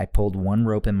manager, I pulled one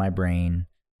rope in my brain,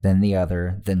 then the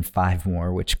other, then 5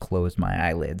 more, which closed my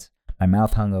eyelids. My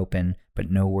mouth hung open,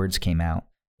 but no words came out,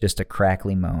 just a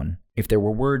crackly moan. If there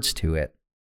were words to it,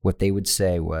 what they would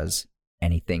say was,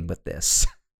 anything but this.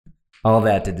 All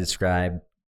that to describe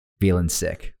feeling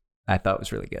sick. I thought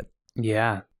was really good.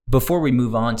 Yeah. Before we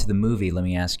move on to the movie, let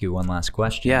me ask you one last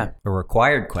question. Yeah. A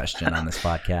required question on this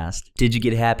podcast. Did you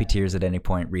get happy tears at any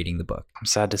point reading the book? I'm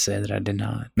sad to say that I did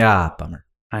not. Ah, bummer.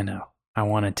 I know. I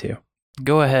wanted to.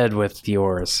 Go ahead with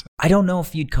yours. I don't know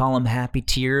if you'd call them happy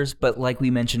tears, but like we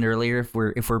mentioned earlier,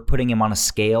 if we're putting them on a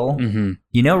scale,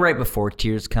 right before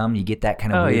tears come, you get that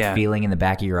kind of weird feeling in the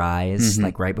back of your eyes,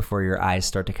 like right before your eyes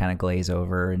start to kind of glaze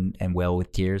over and well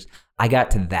with tears. I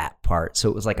got to that part, so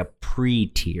it was like a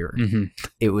pre-tear.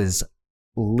 It was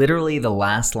literally the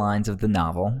last lines of the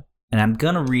novel, and I'm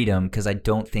going to read them because I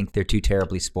don't think they're too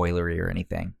terribly spoilery or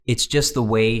anything. It's just the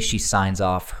way she signs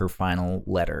off her final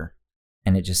letter.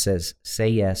 And it just says, say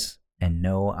yes, and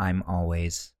no, I'm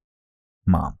always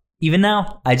Mom. Even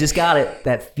now, I just got it.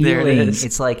 That feeling.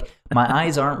 It's like my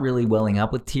eyes aren't really welling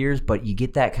up with tears, but you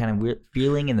get that kind of weird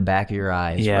feeling in the back of your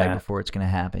eyes right before it's going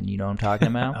to happen. You know what I'm talking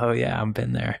about? Oh, yeah. I've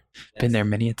been there. Been there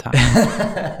many a time.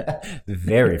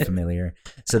 Very familiar.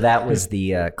 So that was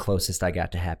the closest I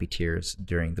got to happy tears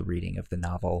during the reading of the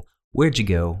novel Where'd You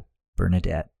Go,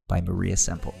 Bernadette by Maria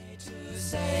Semple.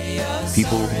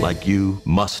 People like you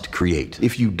must create.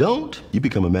 If you don't, you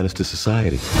become a menace to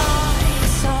society.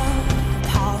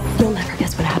 You'll never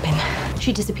guess what happened.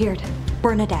 She disappeared.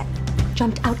 Bernadette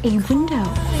jumped out a window.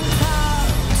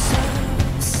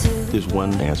 There's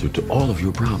one answer to all of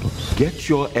your problems. Get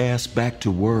your ass back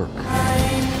to work.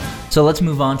 So let's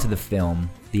move on to the film.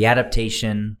 The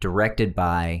adaptation directed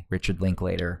by Richard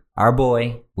Linklater. Our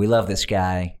boy. We love this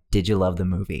guy. Did you love the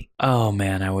movie? Oh,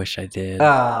 man, I wish I did.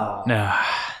 Oh. No,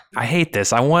 I hate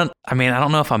this. I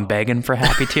don't know if I'm begging for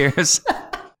happy tears,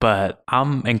 but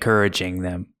I'm encouraging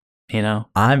them,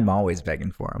 I'm always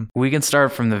begging for them. We can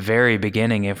start from the very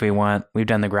beginning if we want. We've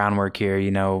done the groundwork here,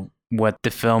 what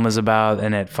the film is about,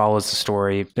 and it follows the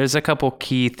story. There's a couple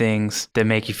key things that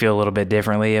make you feel a little bit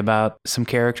differently about some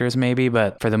characters maybe,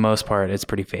 but for the most part, it's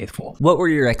pretty faithful. What were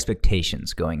your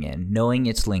expectations going in, knowing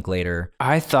it's Linklater?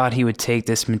 I thought he would take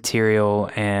this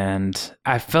material, and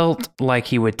I felt like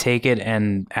he would take it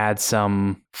and add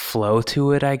some flow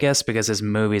to it, I guess, because his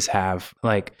movies have,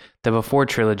 like, the Before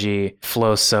trilogy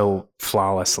flows so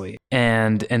flawlessly.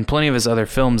 And plenty of his other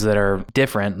films that are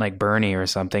different, like Bernie or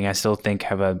something, I still think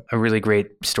have a really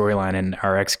great storyline and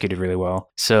are executed really well.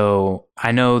 So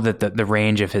I know that the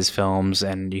range of his films,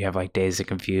 and you have like Dazed and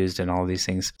Confused and all of these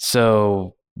things.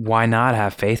 So why not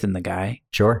have faith in the guy?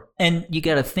 Sure. And you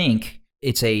got to think,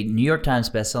 it's a New York Times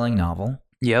bestselling novel.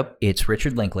 Yep. It's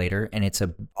Richard Linklater, and it's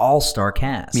an all-star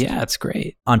cast. Yeah, it's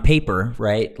great. On paper,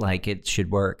 right? Like, it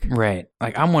should work. Right.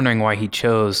 Like, I'm wondering why he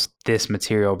chose this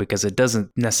material, because it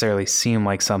doesn't necessarily seem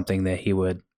like something that he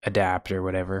would adapt or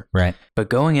whatever. Right. But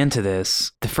going into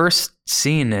this, the first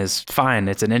scene is fine.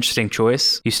 It's an interesting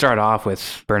choice. You start off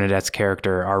with Bernadette's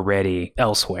character already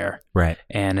elsewhere. Right.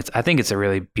 And I think it's a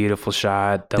really beautiful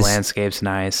shot. The landscape's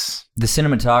nice. The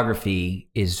cinematography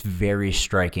is very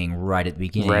striking right at the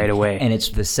beginning. Right away. And it's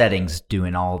the settings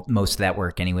doing most of that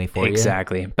work anyway for you.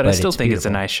 Exactly. But I still think it's a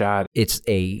nice shot. It's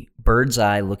a bird's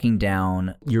eye looking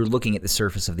down. You're looking at the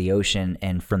surface of the ocean,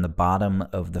 and from the bottom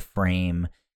of the frame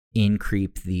in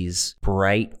creep these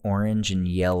bright orange and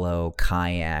yellow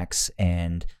kayaks,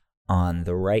 and On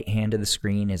the right hand of the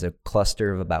screen is a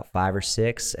cluster of about 5 or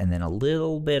 6, and then a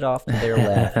little bit off to their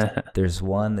left, there's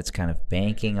one that's kind of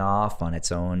banking off on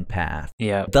its own path.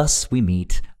 Yeah. Thus, we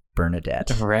meet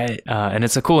Bernadette. Right. And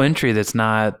it's a cool entry that's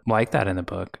not like that in the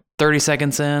book. 30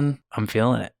 seconds in, I'm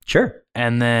feeling it. Sure.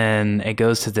 And then it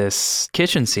goes to this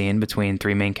kitchen scene between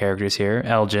 3 main characters here.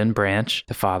 Elgin, Branch,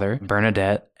 the father,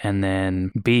 Bernadette, and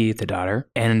then Bea, the daughter.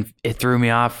 And it threw me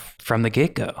off from the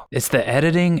get-go. It's the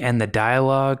editing and the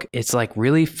dialogue. It's like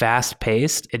really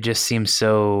fast-paced. It just seems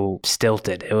so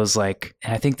stilted. It was like,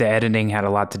 I think the editing had a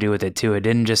lot to do with it too. It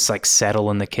didn't just like settle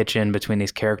in the kitchen between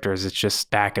these characters. It's just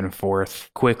back and forth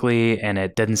quickly, and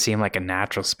it didn't seem like a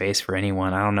natural space for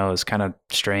anyone. I don't know. It's kind of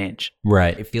strange.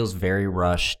 Right. It feels very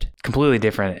rushed. Completely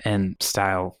different in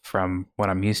style from what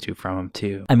I'm used to from him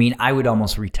too. I mean, I would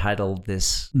almost retitle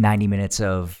this 90 minutes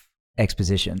of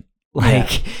exposition.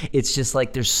 Like, it's just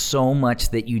like there's so much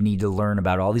that you need to learn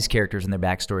about all these characters and their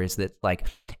backstories that like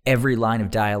every line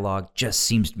of dialogue just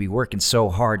seems to be working so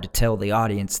hard to tell the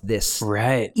audience this.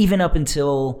 Right. Even up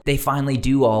until they finally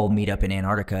do all meet up in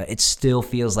Antarctica, it still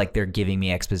feels like they're giving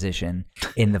me exposition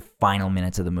in the final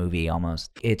minutes of the movie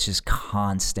almost. It's just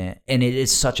constant. And it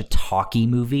is such a talky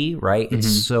movie, right?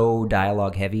 It's so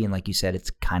dialogue heavy. And like you said, it's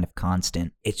kind of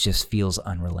constant. It just feels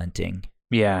unrelenting.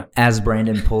 Yeah. As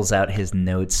Brandon pulls out his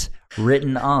notes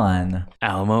written on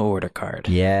Alamo order card.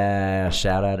 Yeah,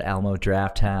 shout out Alamo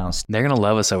Draft House. They're going to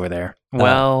love us over there.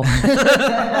 Well,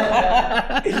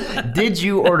 did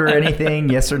you order anything?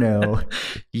 Yes or no?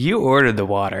 You ordered the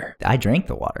water. I drank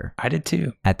the water I did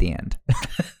too. at the end.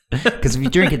 Because if you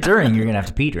drink it during, you're going to have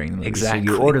to pee during the movie. Exactly.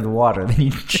 So you order the water, then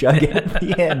you chug it at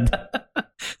the end.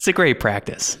 It's a great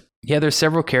practice. Yeah, there's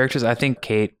several characters. I think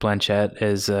Cate Blanchett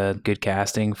is good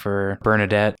casting for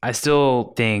Bernadette. I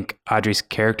still think Audrey's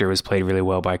character was played really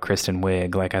well by Kristen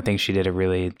Wiig. Like, I think she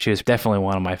was definitely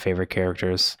one of my favorite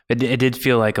characters. It did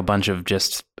feel like a bunch of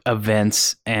just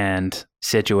events and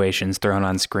situations thrown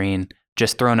on screen,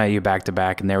 just thrown at you back to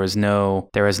back. And there was no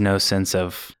sense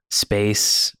of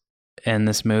space in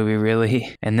this movie,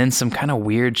 really. And then some kind of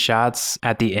weird shots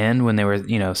at the end when they were,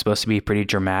 supposed to be pretty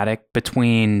dramatic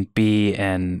between Bea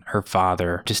and her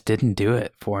father just didn't do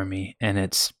it for me. And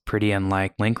it's pretty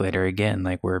unlike Linklater again.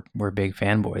 Like, we're big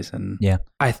fanboys. And yeah,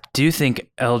 I do think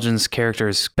Elgin's character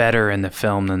is better in the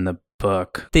film than the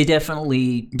book. They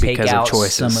definitely take Because of out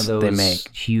choices some of those they make.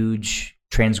 huge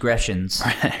transgressions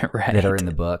Right. that are in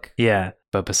the book. Yeah.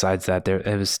 But besides that,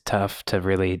 it was tough to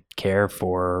really care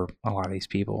for a lot of these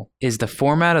people. Is the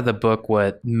format of the book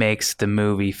what makes the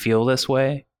movie feel this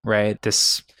way, right?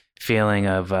 This feeling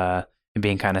of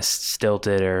being kind of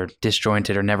stilted or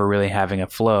disjointed or never really having a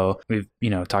flow. We've,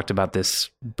 talked about this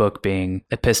book being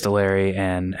epistolary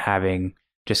and having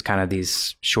just kind of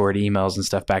these short emails and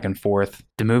stuff back and forth.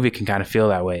 The movie can kind of feel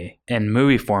that way. In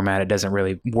movie format, it doesn't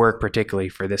really work particularly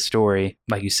for this story.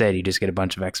 Like you said, you just get a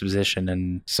bunch of exposition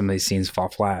and some of these scenes fall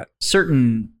flat.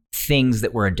 Certain things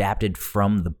that were adapted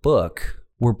from the book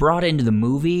were brought into the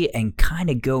movie and kind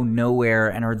of go nowhere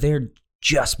and are there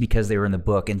just because they were in the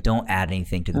book and don't add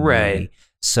anything to the movie.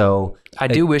 So I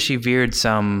do wish he veered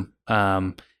some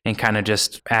and kind of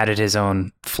just added his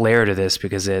own flair to this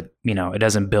because it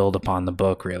doesn't build upon the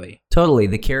book really. Totally.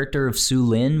 The character of Sue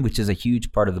Lin, which is a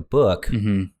huge part of the book,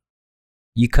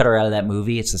 you cut her out of that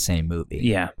movie, it's the same movie.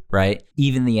 Yeah. Right?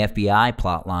 Even the FBI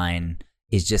plot line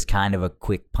is just kind of a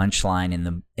quick punchline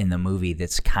in the movie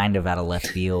that's kind of out of left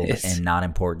field and not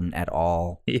important at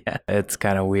all. Yeah, it's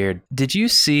kind of weird. Did you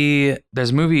see, there's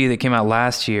a movie that came out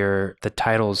last year, the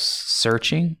title's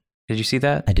Searching? Did you see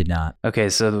that? I did not. Okay,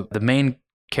 so the main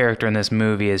character in this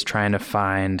movie is trying to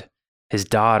find his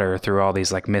daughter through all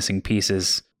these like missing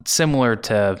pieces, similar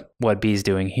to what Bea's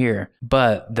doing here.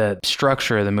 But the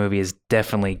structure of the movie is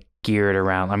definitely geared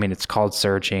around, it's called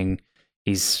Searching.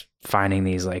 He's finding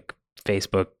these like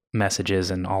Facebook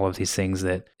messages and all of these things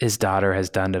that his daughter has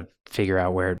done to figure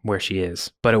out where she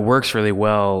is. But it works really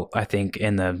well, I think,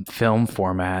 in the film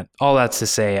format. All that's to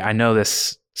say, I know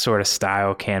this sort of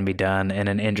style can be done in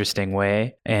an interesting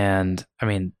way. And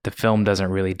the film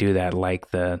doesn't really do that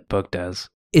like the book does.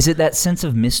 Is it that sense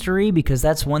of mystery? Because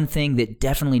that's one thing that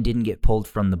definitely didn't get pulled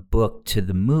from the book to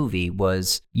the movie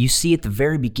was you see at the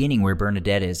very beginning where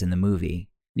Bernadette is in the movie.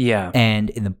 Yeah. And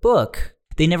in the book,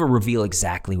 they never reveal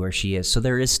exactly where she is. So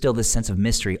there is still this sense of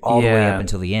mystery all the way up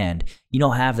until the end. You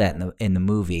don't have that in the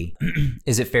movie.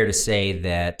 Is it fair to say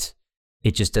that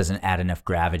it just doesn't add enough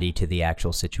gravity to the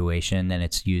actual situation and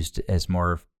it's used as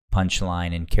more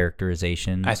punchline and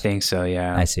characterization? I think so,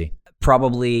 yeah. I see.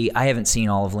 Probably, I haven't seen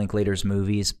all of Linklater's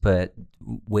movies, but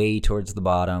way towards the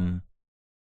bottom,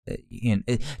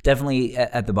 definitely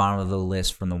at the bottom of the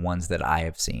list from the ones that I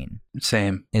have seen.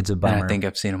 Same. It's a bummer. And I think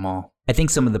I've seen them all. I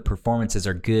think some of the performances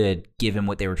are good given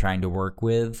what they were trying to work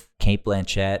with. Cate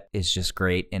Blanchett is just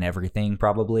great in everything,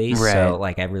 probably. Right. So,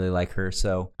 like, I really like her.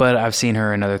 So, But I've seen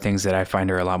her in other things that I find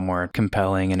her a lot more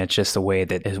compelling, and it's just the way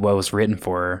that is what was written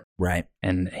for her. right.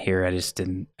 And here I just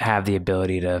didn't have the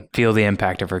ability to feel the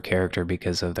impact of her character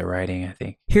because of the writing, I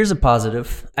think. Here's a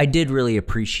positive. I did really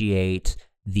appreciate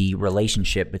the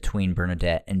relationship between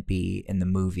Bernadette and Bea in the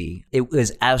movie. It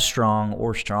was as strong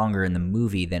or stronger in the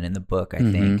movie than in the book, I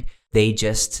think. They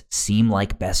just seem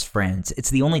like best friends. It's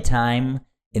the only time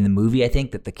in the movie, I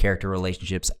think, that the character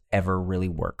relationships ever really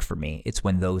work for me. It's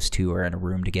when those two are in a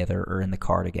room together or in the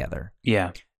car together.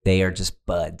 Yeah. They are just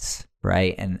buds,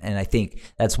 right? And I think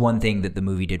that's one thing that the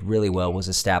movie did really well was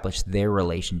establish their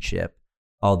relationship.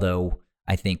 Although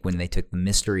I think when they took the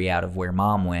mystery out of where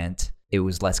mom went, it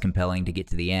was less compelling to get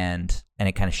to the end, and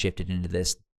it kind of shifted into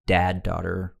this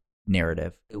dad-daughter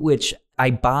narrative, which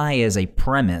I buy as a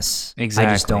premise. Exactly.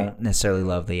 I just don't necessarily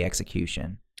love the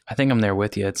execution. I think I'm there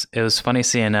with you. It was funny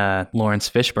seeing Lawrence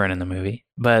Fishburne in the movie,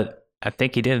 but I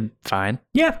think he did fine.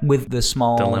 Yeah, with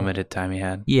the limited time he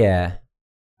had. Yeah,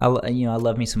 I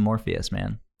love me some Morpheus,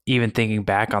 man. Even thinking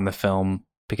back on the film,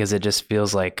 because it just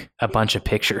feels like a bunch of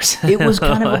pictures. It was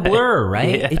kind of a blur,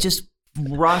 right? Yeah. It just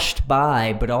rushed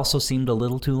by, but also seemed a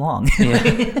little too long.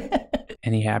 Yeah.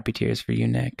 Any happy tears for you,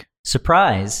 Nick?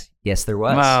 Surprise. Yes, there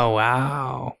was. Oh,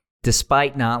 wow.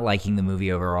 Despite not liking the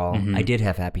movie overall, I did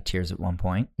have happy tears at one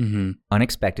point.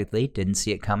 Unexpectedly, didn't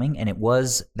see it coming, and it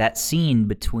was that scene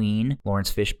between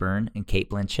Lawrence Fishburne and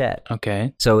Cate Blanchett.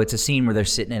 Okay. So it's a scene where they're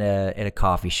sitting at a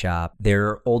coffee shop.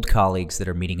 They're old colleagues that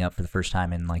are meeting up for the first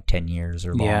time in like 10 years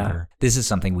or longer. Yeah. This is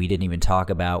something we didn't even talk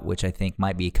about, which I think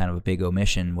might be kind of a big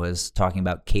omission, was talking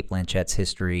about Cate Blanchett's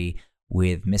history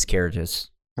with miscarriages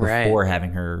before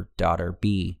having her daughter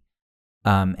Bea.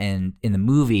 And in the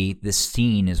movie, this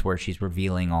scene is where she's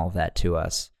revealing all of that to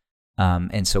us.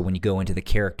 And so when you go into the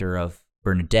character of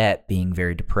Bernadette being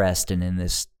very depressed and in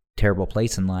this terrible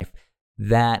place in life,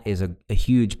 that is a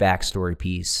huge backstory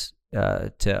piece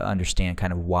to understand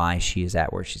kind of why she is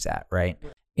at where she's at, right?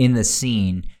 In the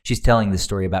scene, she's telling the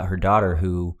story about her daughter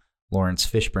who Lawrence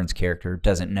Fishburne's character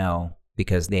doesn't know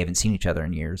because they haven't seen each other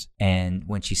in years. And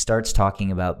when she starts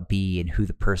talking about Bea and who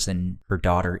the person her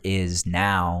daughter is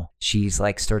now, she's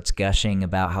like starts gushing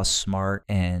about how smart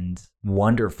and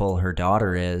wonderful her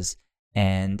daughter is.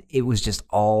 And it was just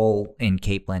all in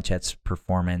Cate Blanchett's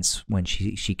performance when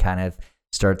she kind of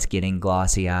starts getting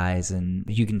glossy eyes, and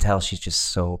you can tell she's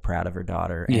just so proud of her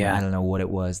daughter. And I don't know what it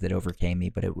was that overcame me,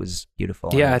 but it was beautiful.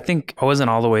 Yeah, I think I wasn't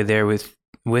all the way there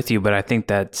with you, but I think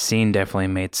that scene definitely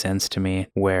made sense to me,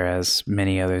 whereas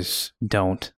many others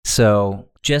don't. So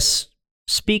just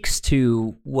speaks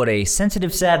to what a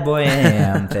sensitive sad boy I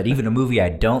am, that even a movie I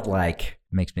don't like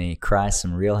makes me cry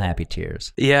some real happy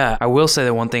tears. Yeah, I will say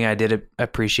that one thing I did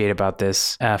appreciate about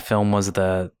this film was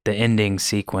the ending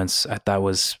sequence. I thought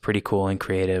was pretty cool and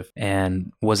creative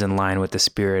and was in line with the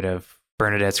spirit of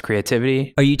Bernadette's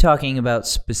creativity. Are you talking about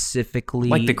specifically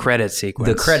like the credit sequence?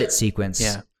 The credit sequence.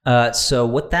 Yeah. So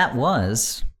what that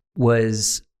was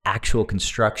actual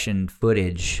construction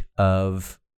footage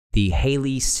of the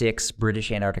Haley 6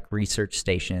 British Antarctic Research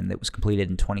Station that was completed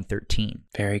in 2013.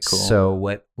 Very cool. So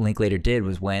what Linklater did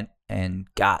was went and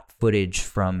got footage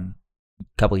from a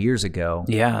couple of years ago.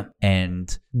 Yeah.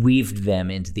 And weaved them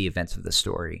into the events of the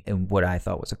story in what I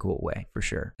thought was a cool way, for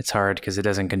sure. It's hard because it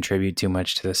doesn't contribute too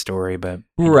much to the story, but...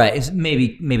 Right. It's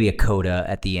maybe a coda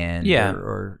at the end. Yeah.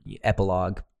 Or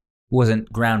epilogue.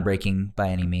 Wasn't groundbreaking by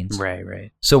any means.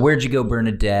 Right. So Where'd You Go,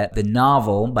 Bernadette? The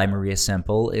novel by Maria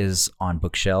Semple is on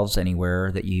bookshelves anywhere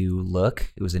that you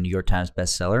look. It was a New York Times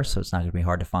bestseller, so it's not going to be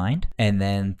hard to find. And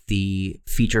then the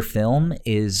feature film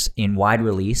is in wide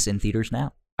release in theaters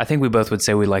now. I think we both would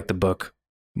say we like the book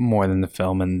more than the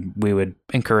film, and we would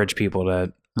encourage people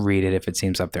to read it if it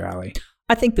seems up their alley.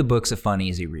 I think the book's a fun,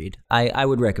 easy read. I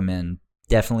would recommend.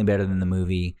 Definitely better than the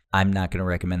movie. I'm not going to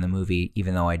recommend the movie,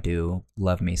 even though I do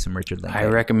love me some Richard Linklater. I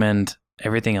recommend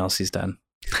everything else he's done.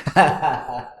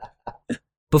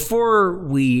 Before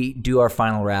we do our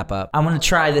final wrap up, I want to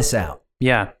try this out.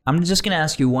 Yeah. I'm just going to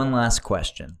ask you one last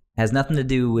question. It has nothing to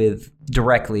do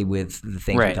directly with the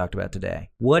things we talked about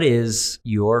today. What is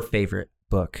your favorite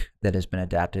book that has been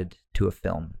adapted to a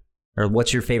film? Or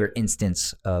what's your favorite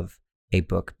instance of a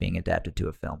book being adapted to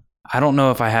a film? I don't know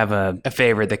if I have a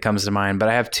favorite that comes to mind, but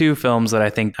I have two films that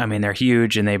I think, they're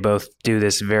huge and they both do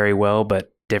this very well,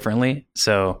 but differently.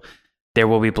 So There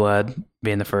Will Be Blood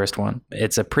being the first one.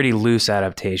 It's a pretty loose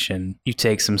adaptation. You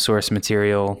take some source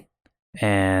material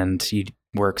and you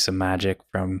work some magic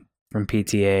from from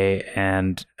PTA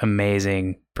and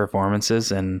amazing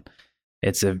performances, and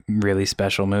it's a really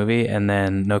special movie. And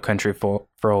then No Country for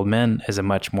Old Men is a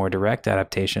much more direct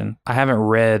adaptation. I haven't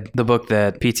read the book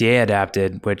that PTA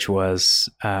adapted, which was,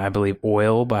 I believe,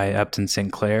 Oil by Upton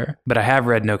Sinclair. But I have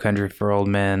read No Country for Old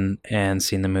Men and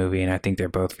seen the movie, and I think they're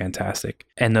both fantastic.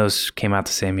 And those came out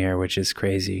the same year, which is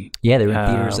crazy. Yeah, they were in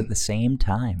theaters at the same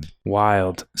time.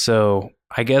 Wild. So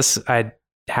I guess I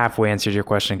halfway answered your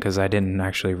question because I didn't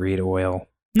actually read Oil.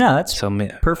 No, that's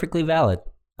perfectly valid.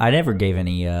 I never gave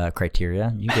any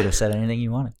criteria. You could have said anything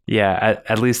you wanted. Yeah,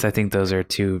 at least I think those are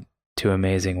two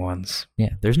amazing ones.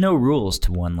 Yeah, there's no rules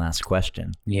to One Last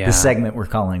Question. Yeah. The segment we're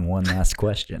calling One Last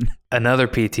Question. Another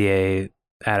PTA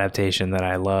adaptation that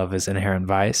I love is Inherent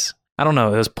Vice. I don't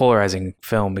know, it was polarizing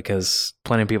film because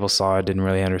plenty of people saw it, didn't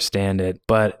really understand it,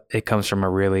 but it comes from a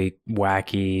really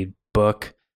wacky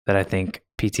book that I think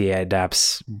PTA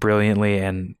adapts brilliantly,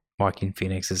 and Joaquin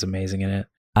Phoenix is amazing in it.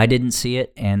 I didn't see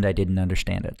it, and I didn't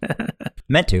understand it.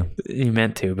 Meant to. You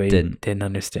meant to, but you didn't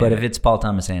understand But it. if it's Paul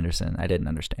Thomas Anderson, I didn't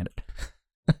understand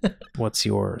it. What's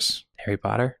yours? Harry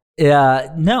Potter?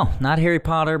 No, not Harry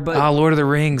Potter, but... Lord of the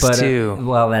Rings, too.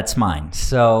 Well, that's mine.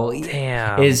 So...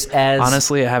 Damn.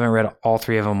 Honestly, I haven't read all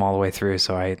three of them all the way through,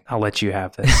 so I'll let you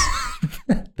have this.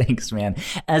 Thanks, man.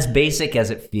 As basic as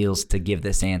it feels to give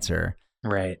this answer...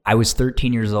 Right. I was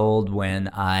 13 years old when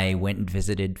I went and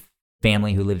visited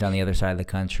family who lived on the other side of the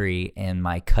country, and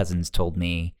my cousins told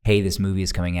me, hey, this movie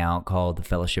is coming out called The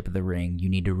Fellowship of the Ring. You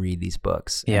need to read these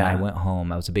books. Yeah. And I went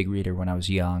home. I was a big reader when I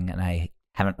was young, and I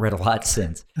haven't read a lot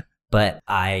since. But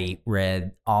I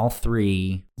read all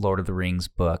 3 Lord of the Rings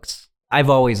books. I've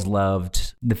always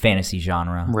loved the fantasy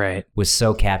genre. Right. Was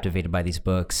so captivated by these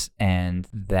books, and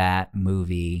that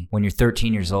movie, when you're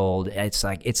 13 years old, it's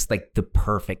like the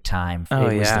perfect time.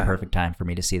 It was the perfect time for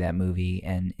me to see that movie,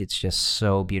 and it's just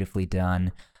so beautifully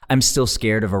done. I'm still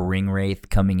scared of a ring wraith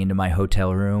coming into my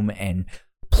hotel room and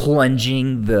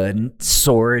plunging the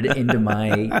sword into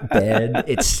my bed.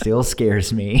 It still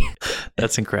scares me.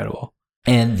 That's incredible.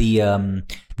 And the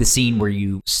scene where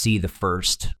you see the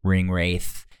first ring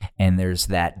wraith, and there's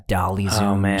that dolly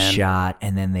zoom shot,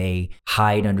 and then they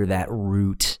hide under that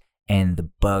root, and the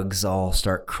bugs all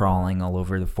start crawling all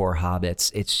over the 4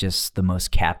 hobbits. It's just the most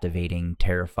captivating,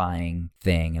 terrifying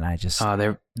thing, and I just...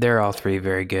 they're all 3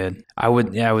 very good. I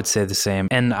would say the same.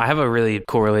 And I have a really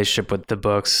cool relationship with the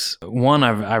books. One,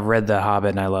 I've read The Hobbit,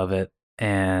 and I love it,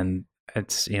 and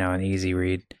it's, an easy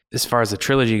read. As far as the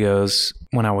trilogy goes,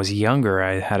 when I was younger,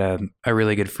 I had a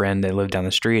really good friend that lived down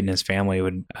the street, and his family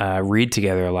would read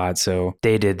together a lot. So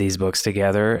they did these books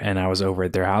together, and I was over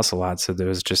at their house a lot. So there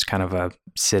was just kind of a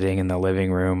sitting in the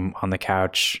living room on the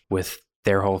couch with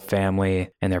their whole family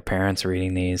and their parents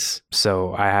reading these.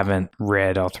 So I haven't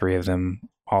read all 3 of them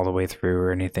all the way through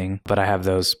or anything, but I have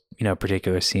those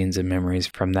particular scenes and memories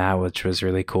from that, which was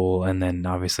really cool. And then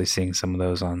obviously seeing some of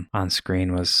those on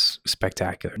screen was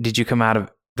spectacular. Did you come out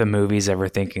of the movies ever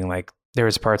thinking like there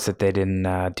was parts that they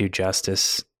didn't do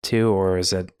justice to, or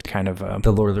is it kind of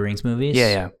the Lord of the Rings movies?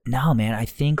 Yeah. No, man, I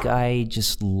think I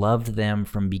just loved them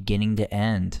from beginning to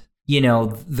end.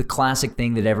 The classic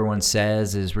thing that everyone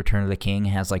says is Return of the King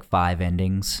has like 5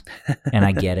 endings, and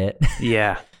I get it.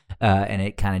 Yeah. And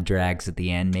it kind of drags at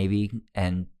the end maybe,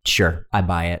 and sure, I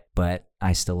buy it, but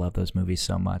I still love those movies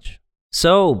so much.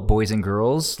 So, boys and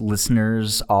girls,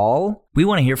 listeners all, we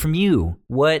want to hear from you.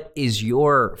 What is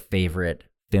your favorite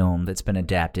film that's been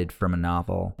adapted from a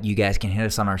novel? You guys can hit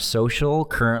us on our social.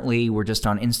 Currently, we're just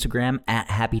on Instagram at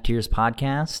Happy Tears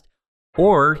Podcast.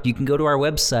 Or you can go to our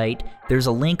website. There's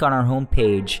a link on our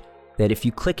homepage that if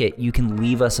you click it, you can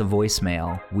leave us a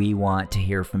voicemail. We want to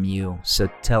hear from you. So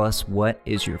tell us, what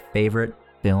is your favorite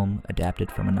film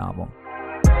adapted from a novel?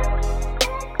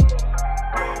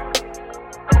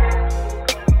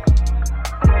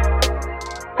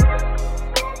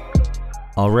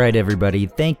 All right, everybody.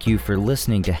 Thank you for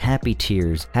listening to Happy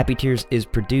Tears. Happy Tears is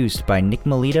produced by Nick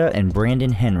Melita and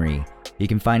Brandon Henry. You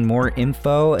can find more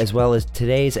info as well as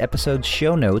today's episode's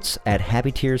show notes at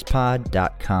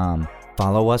happytearspod.com.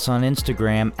 Follow us on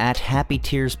Instagram at Happy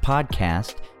Tears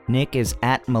Podcast. Nick is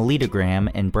at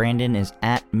Melitagram and Brandon is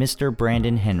at Mr.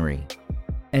 Brandon Henry.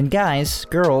 And guys,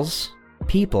 girls,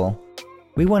 people,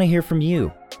 we want to hear from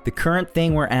you. The current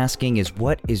thing we're asking is,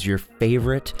 what is your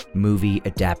favorite movie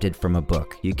adapted from a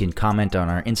book? You can comment on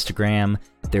our Instagram.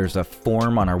 There's a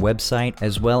form on our website,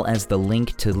 as well as the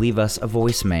link to leave us a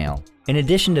voicemail. In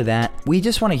addition to that, we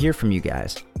just want to hear from you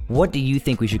guys. What do you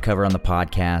think we should cover on the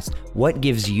podcast? What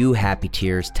gives you happy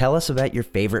tears? Tell us about your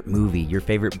favorite movie, your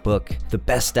favorite book, the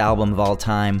best album of all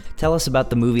time. Tell us about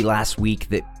the movie last week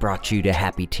that brought you to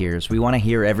happy tears. We want to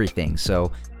hear everything.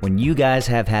 So when you guys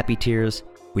have happy tears,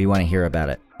 we want to hear about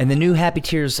it. And the new Happy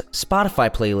Tears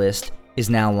Spotify playlist is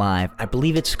now live. I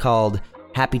believe it's called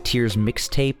Happy Tears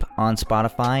Mixtape on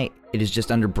Spotify. It is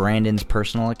just under Brandon's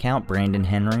personal account, Brandon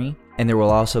Henry. And there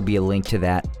will also be a link to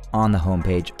that on the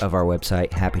homepage of our website,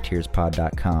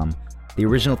 happytearspod.com. The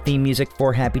original theme music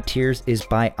for Happy Tears is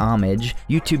by Homage,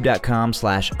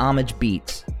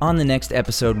 youtube.com/homagebeats. On the next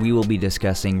episode, we will be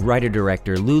discussing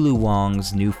writer-director Lulu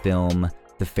Wang's new film,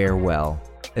 The Farewell,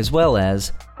 as well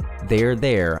as There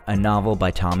There, a novel by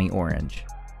Tommy Orange.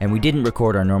 And we didn't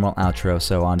record our normal outro,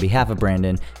 so on behalf of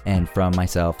Brandon and from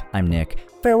myself, I'm Nick.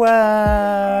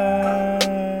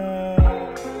 Farewell!